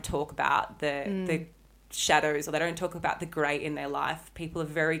don't talk about the shadows, or they don't talk about the grey in their life. People are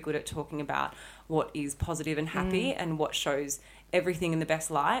very good at talking about what is positive and happy and what shows everything in the best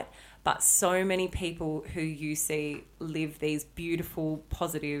light. But so many people who you see live these beautiful,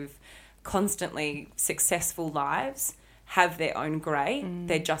 positive, constantly successful lives have their own grey.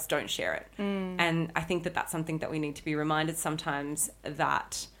 They just don't share it. And I think that that's something that we need to be reminded sometimes,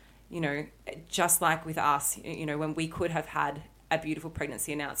 that, you know, just like with us, you know, when we could have had a beautiful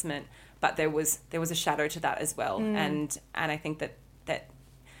pregnancy announcement, but there was a shadow to that as well. And I think that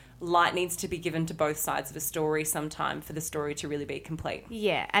light needs to be given to both sides of a story sometime for the story to really be complete.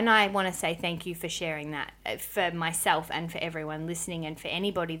 Yeah, and I want to say thank you for sharing that, for myself and for everyone listening, and for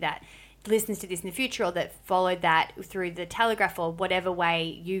anybody that listens to this in the future or that followed that through the Telegraph or whatever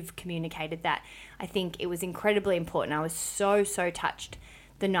way you've communicated that. I think it was incredibly important. I was so touched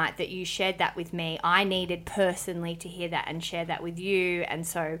the night that you shared that with me. I needed personally to hear that and share that with you, and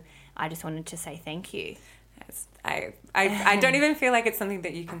so I just wanted to say thank you. Yes, I don't even feel like it's something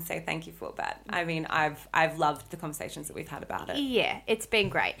that you can say thank you for, but I mean, I've loved the conversations that we've had about it. Yeah, it's been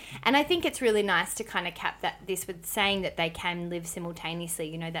great. And I think it's really nice to kind of cap this with saying that they can live simultaneously,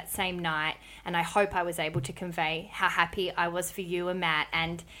 you know, that same night. And I hope I was able to convey how happy I was for you and Matt,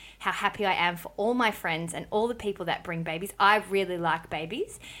 and how happy I am for all my friends and all the people that bring babies. I really like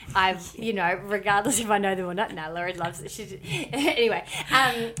babies. You know, regardless if I know them or not. No, Laura loves it. Anyway,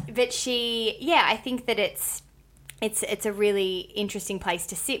 but I think that it's a really interesting place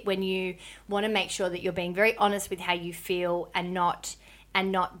to sit when you want to make sure that you're being very honest with how you feel, and not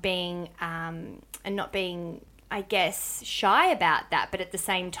being I guess shy about that, but at the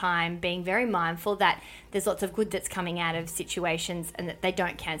same time being very mindful that there's lots of good that's coming out of situations, and that they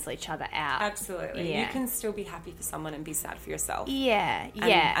don't cancel each other out. Absolutely. Yeah. You can still be happy for someone and be sad for yourself. Yeah.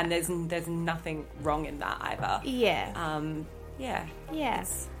 And there's nothing wrong in that either. Yeah. Yeah.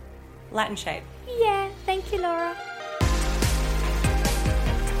 Yes. Light and shade. Yeah. Thank you, Laura.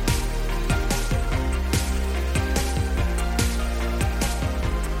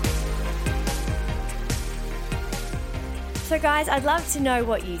 So guys, I'd love to know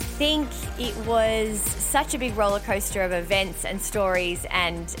what you think. It was such a big roller coaster of events and stories,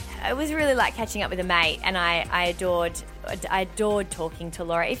 and it was really like catching up with a mate, and I adored I adored talking to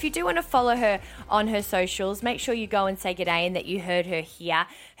Laura. If you do want to follow her on her socials, make sure you go and say g'day and that you heard her here.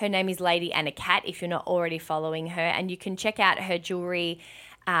 Her name is Lady Anna Cat if you're not already following her, and you can check out her jewelry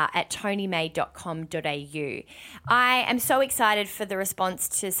at tonymay.com.au. I am so excited for the response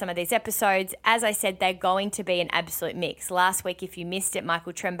to some of these episodes. As I said, they're going to be an absolute mix. Last week, if you missed it,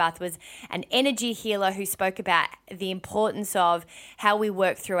 Michael Trembath was an energy healer who spoke about the importance of how we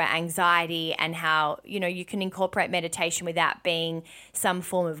work through our anxiety and how, you can incorporate meditation without being some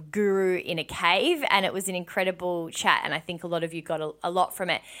form of guru in a cave. And it was an incredible chat, and I think a lot of you got a lot from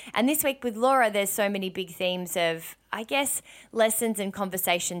it. And this week with Laura, there's so many big themes of, I guess, lessons and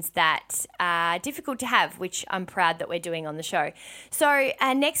conversations that are difficult to have, which I'm proud that we're doing on the show. So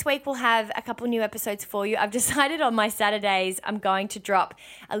next week we'll have a couple new episodes for you. I've decided on my Saturdays I'm going to drop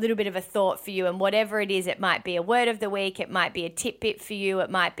a little bit of a thought for you, and whatever it is, it might be a word of the week, it might be a tidbit for you, it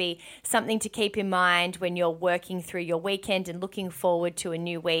might be something to keep in mind when you're working through your weekend and looking forward to a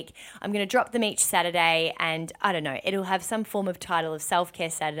new week. I'm going to drop them each Saturday, and I don't know, it'll have some form of title of Self-Care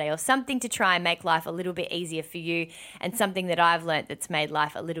Saturday or something to try and make life a little bit easier for you, and something that I've learnt that's made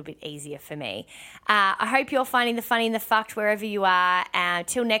life a little bit easier for me. I hope you're finding the funny and the fucked wherever you are.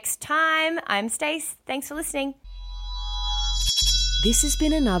 Till next time, I'm Stace. Thanks for listening. This has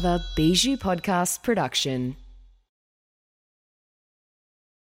been another Bijou Podcast production.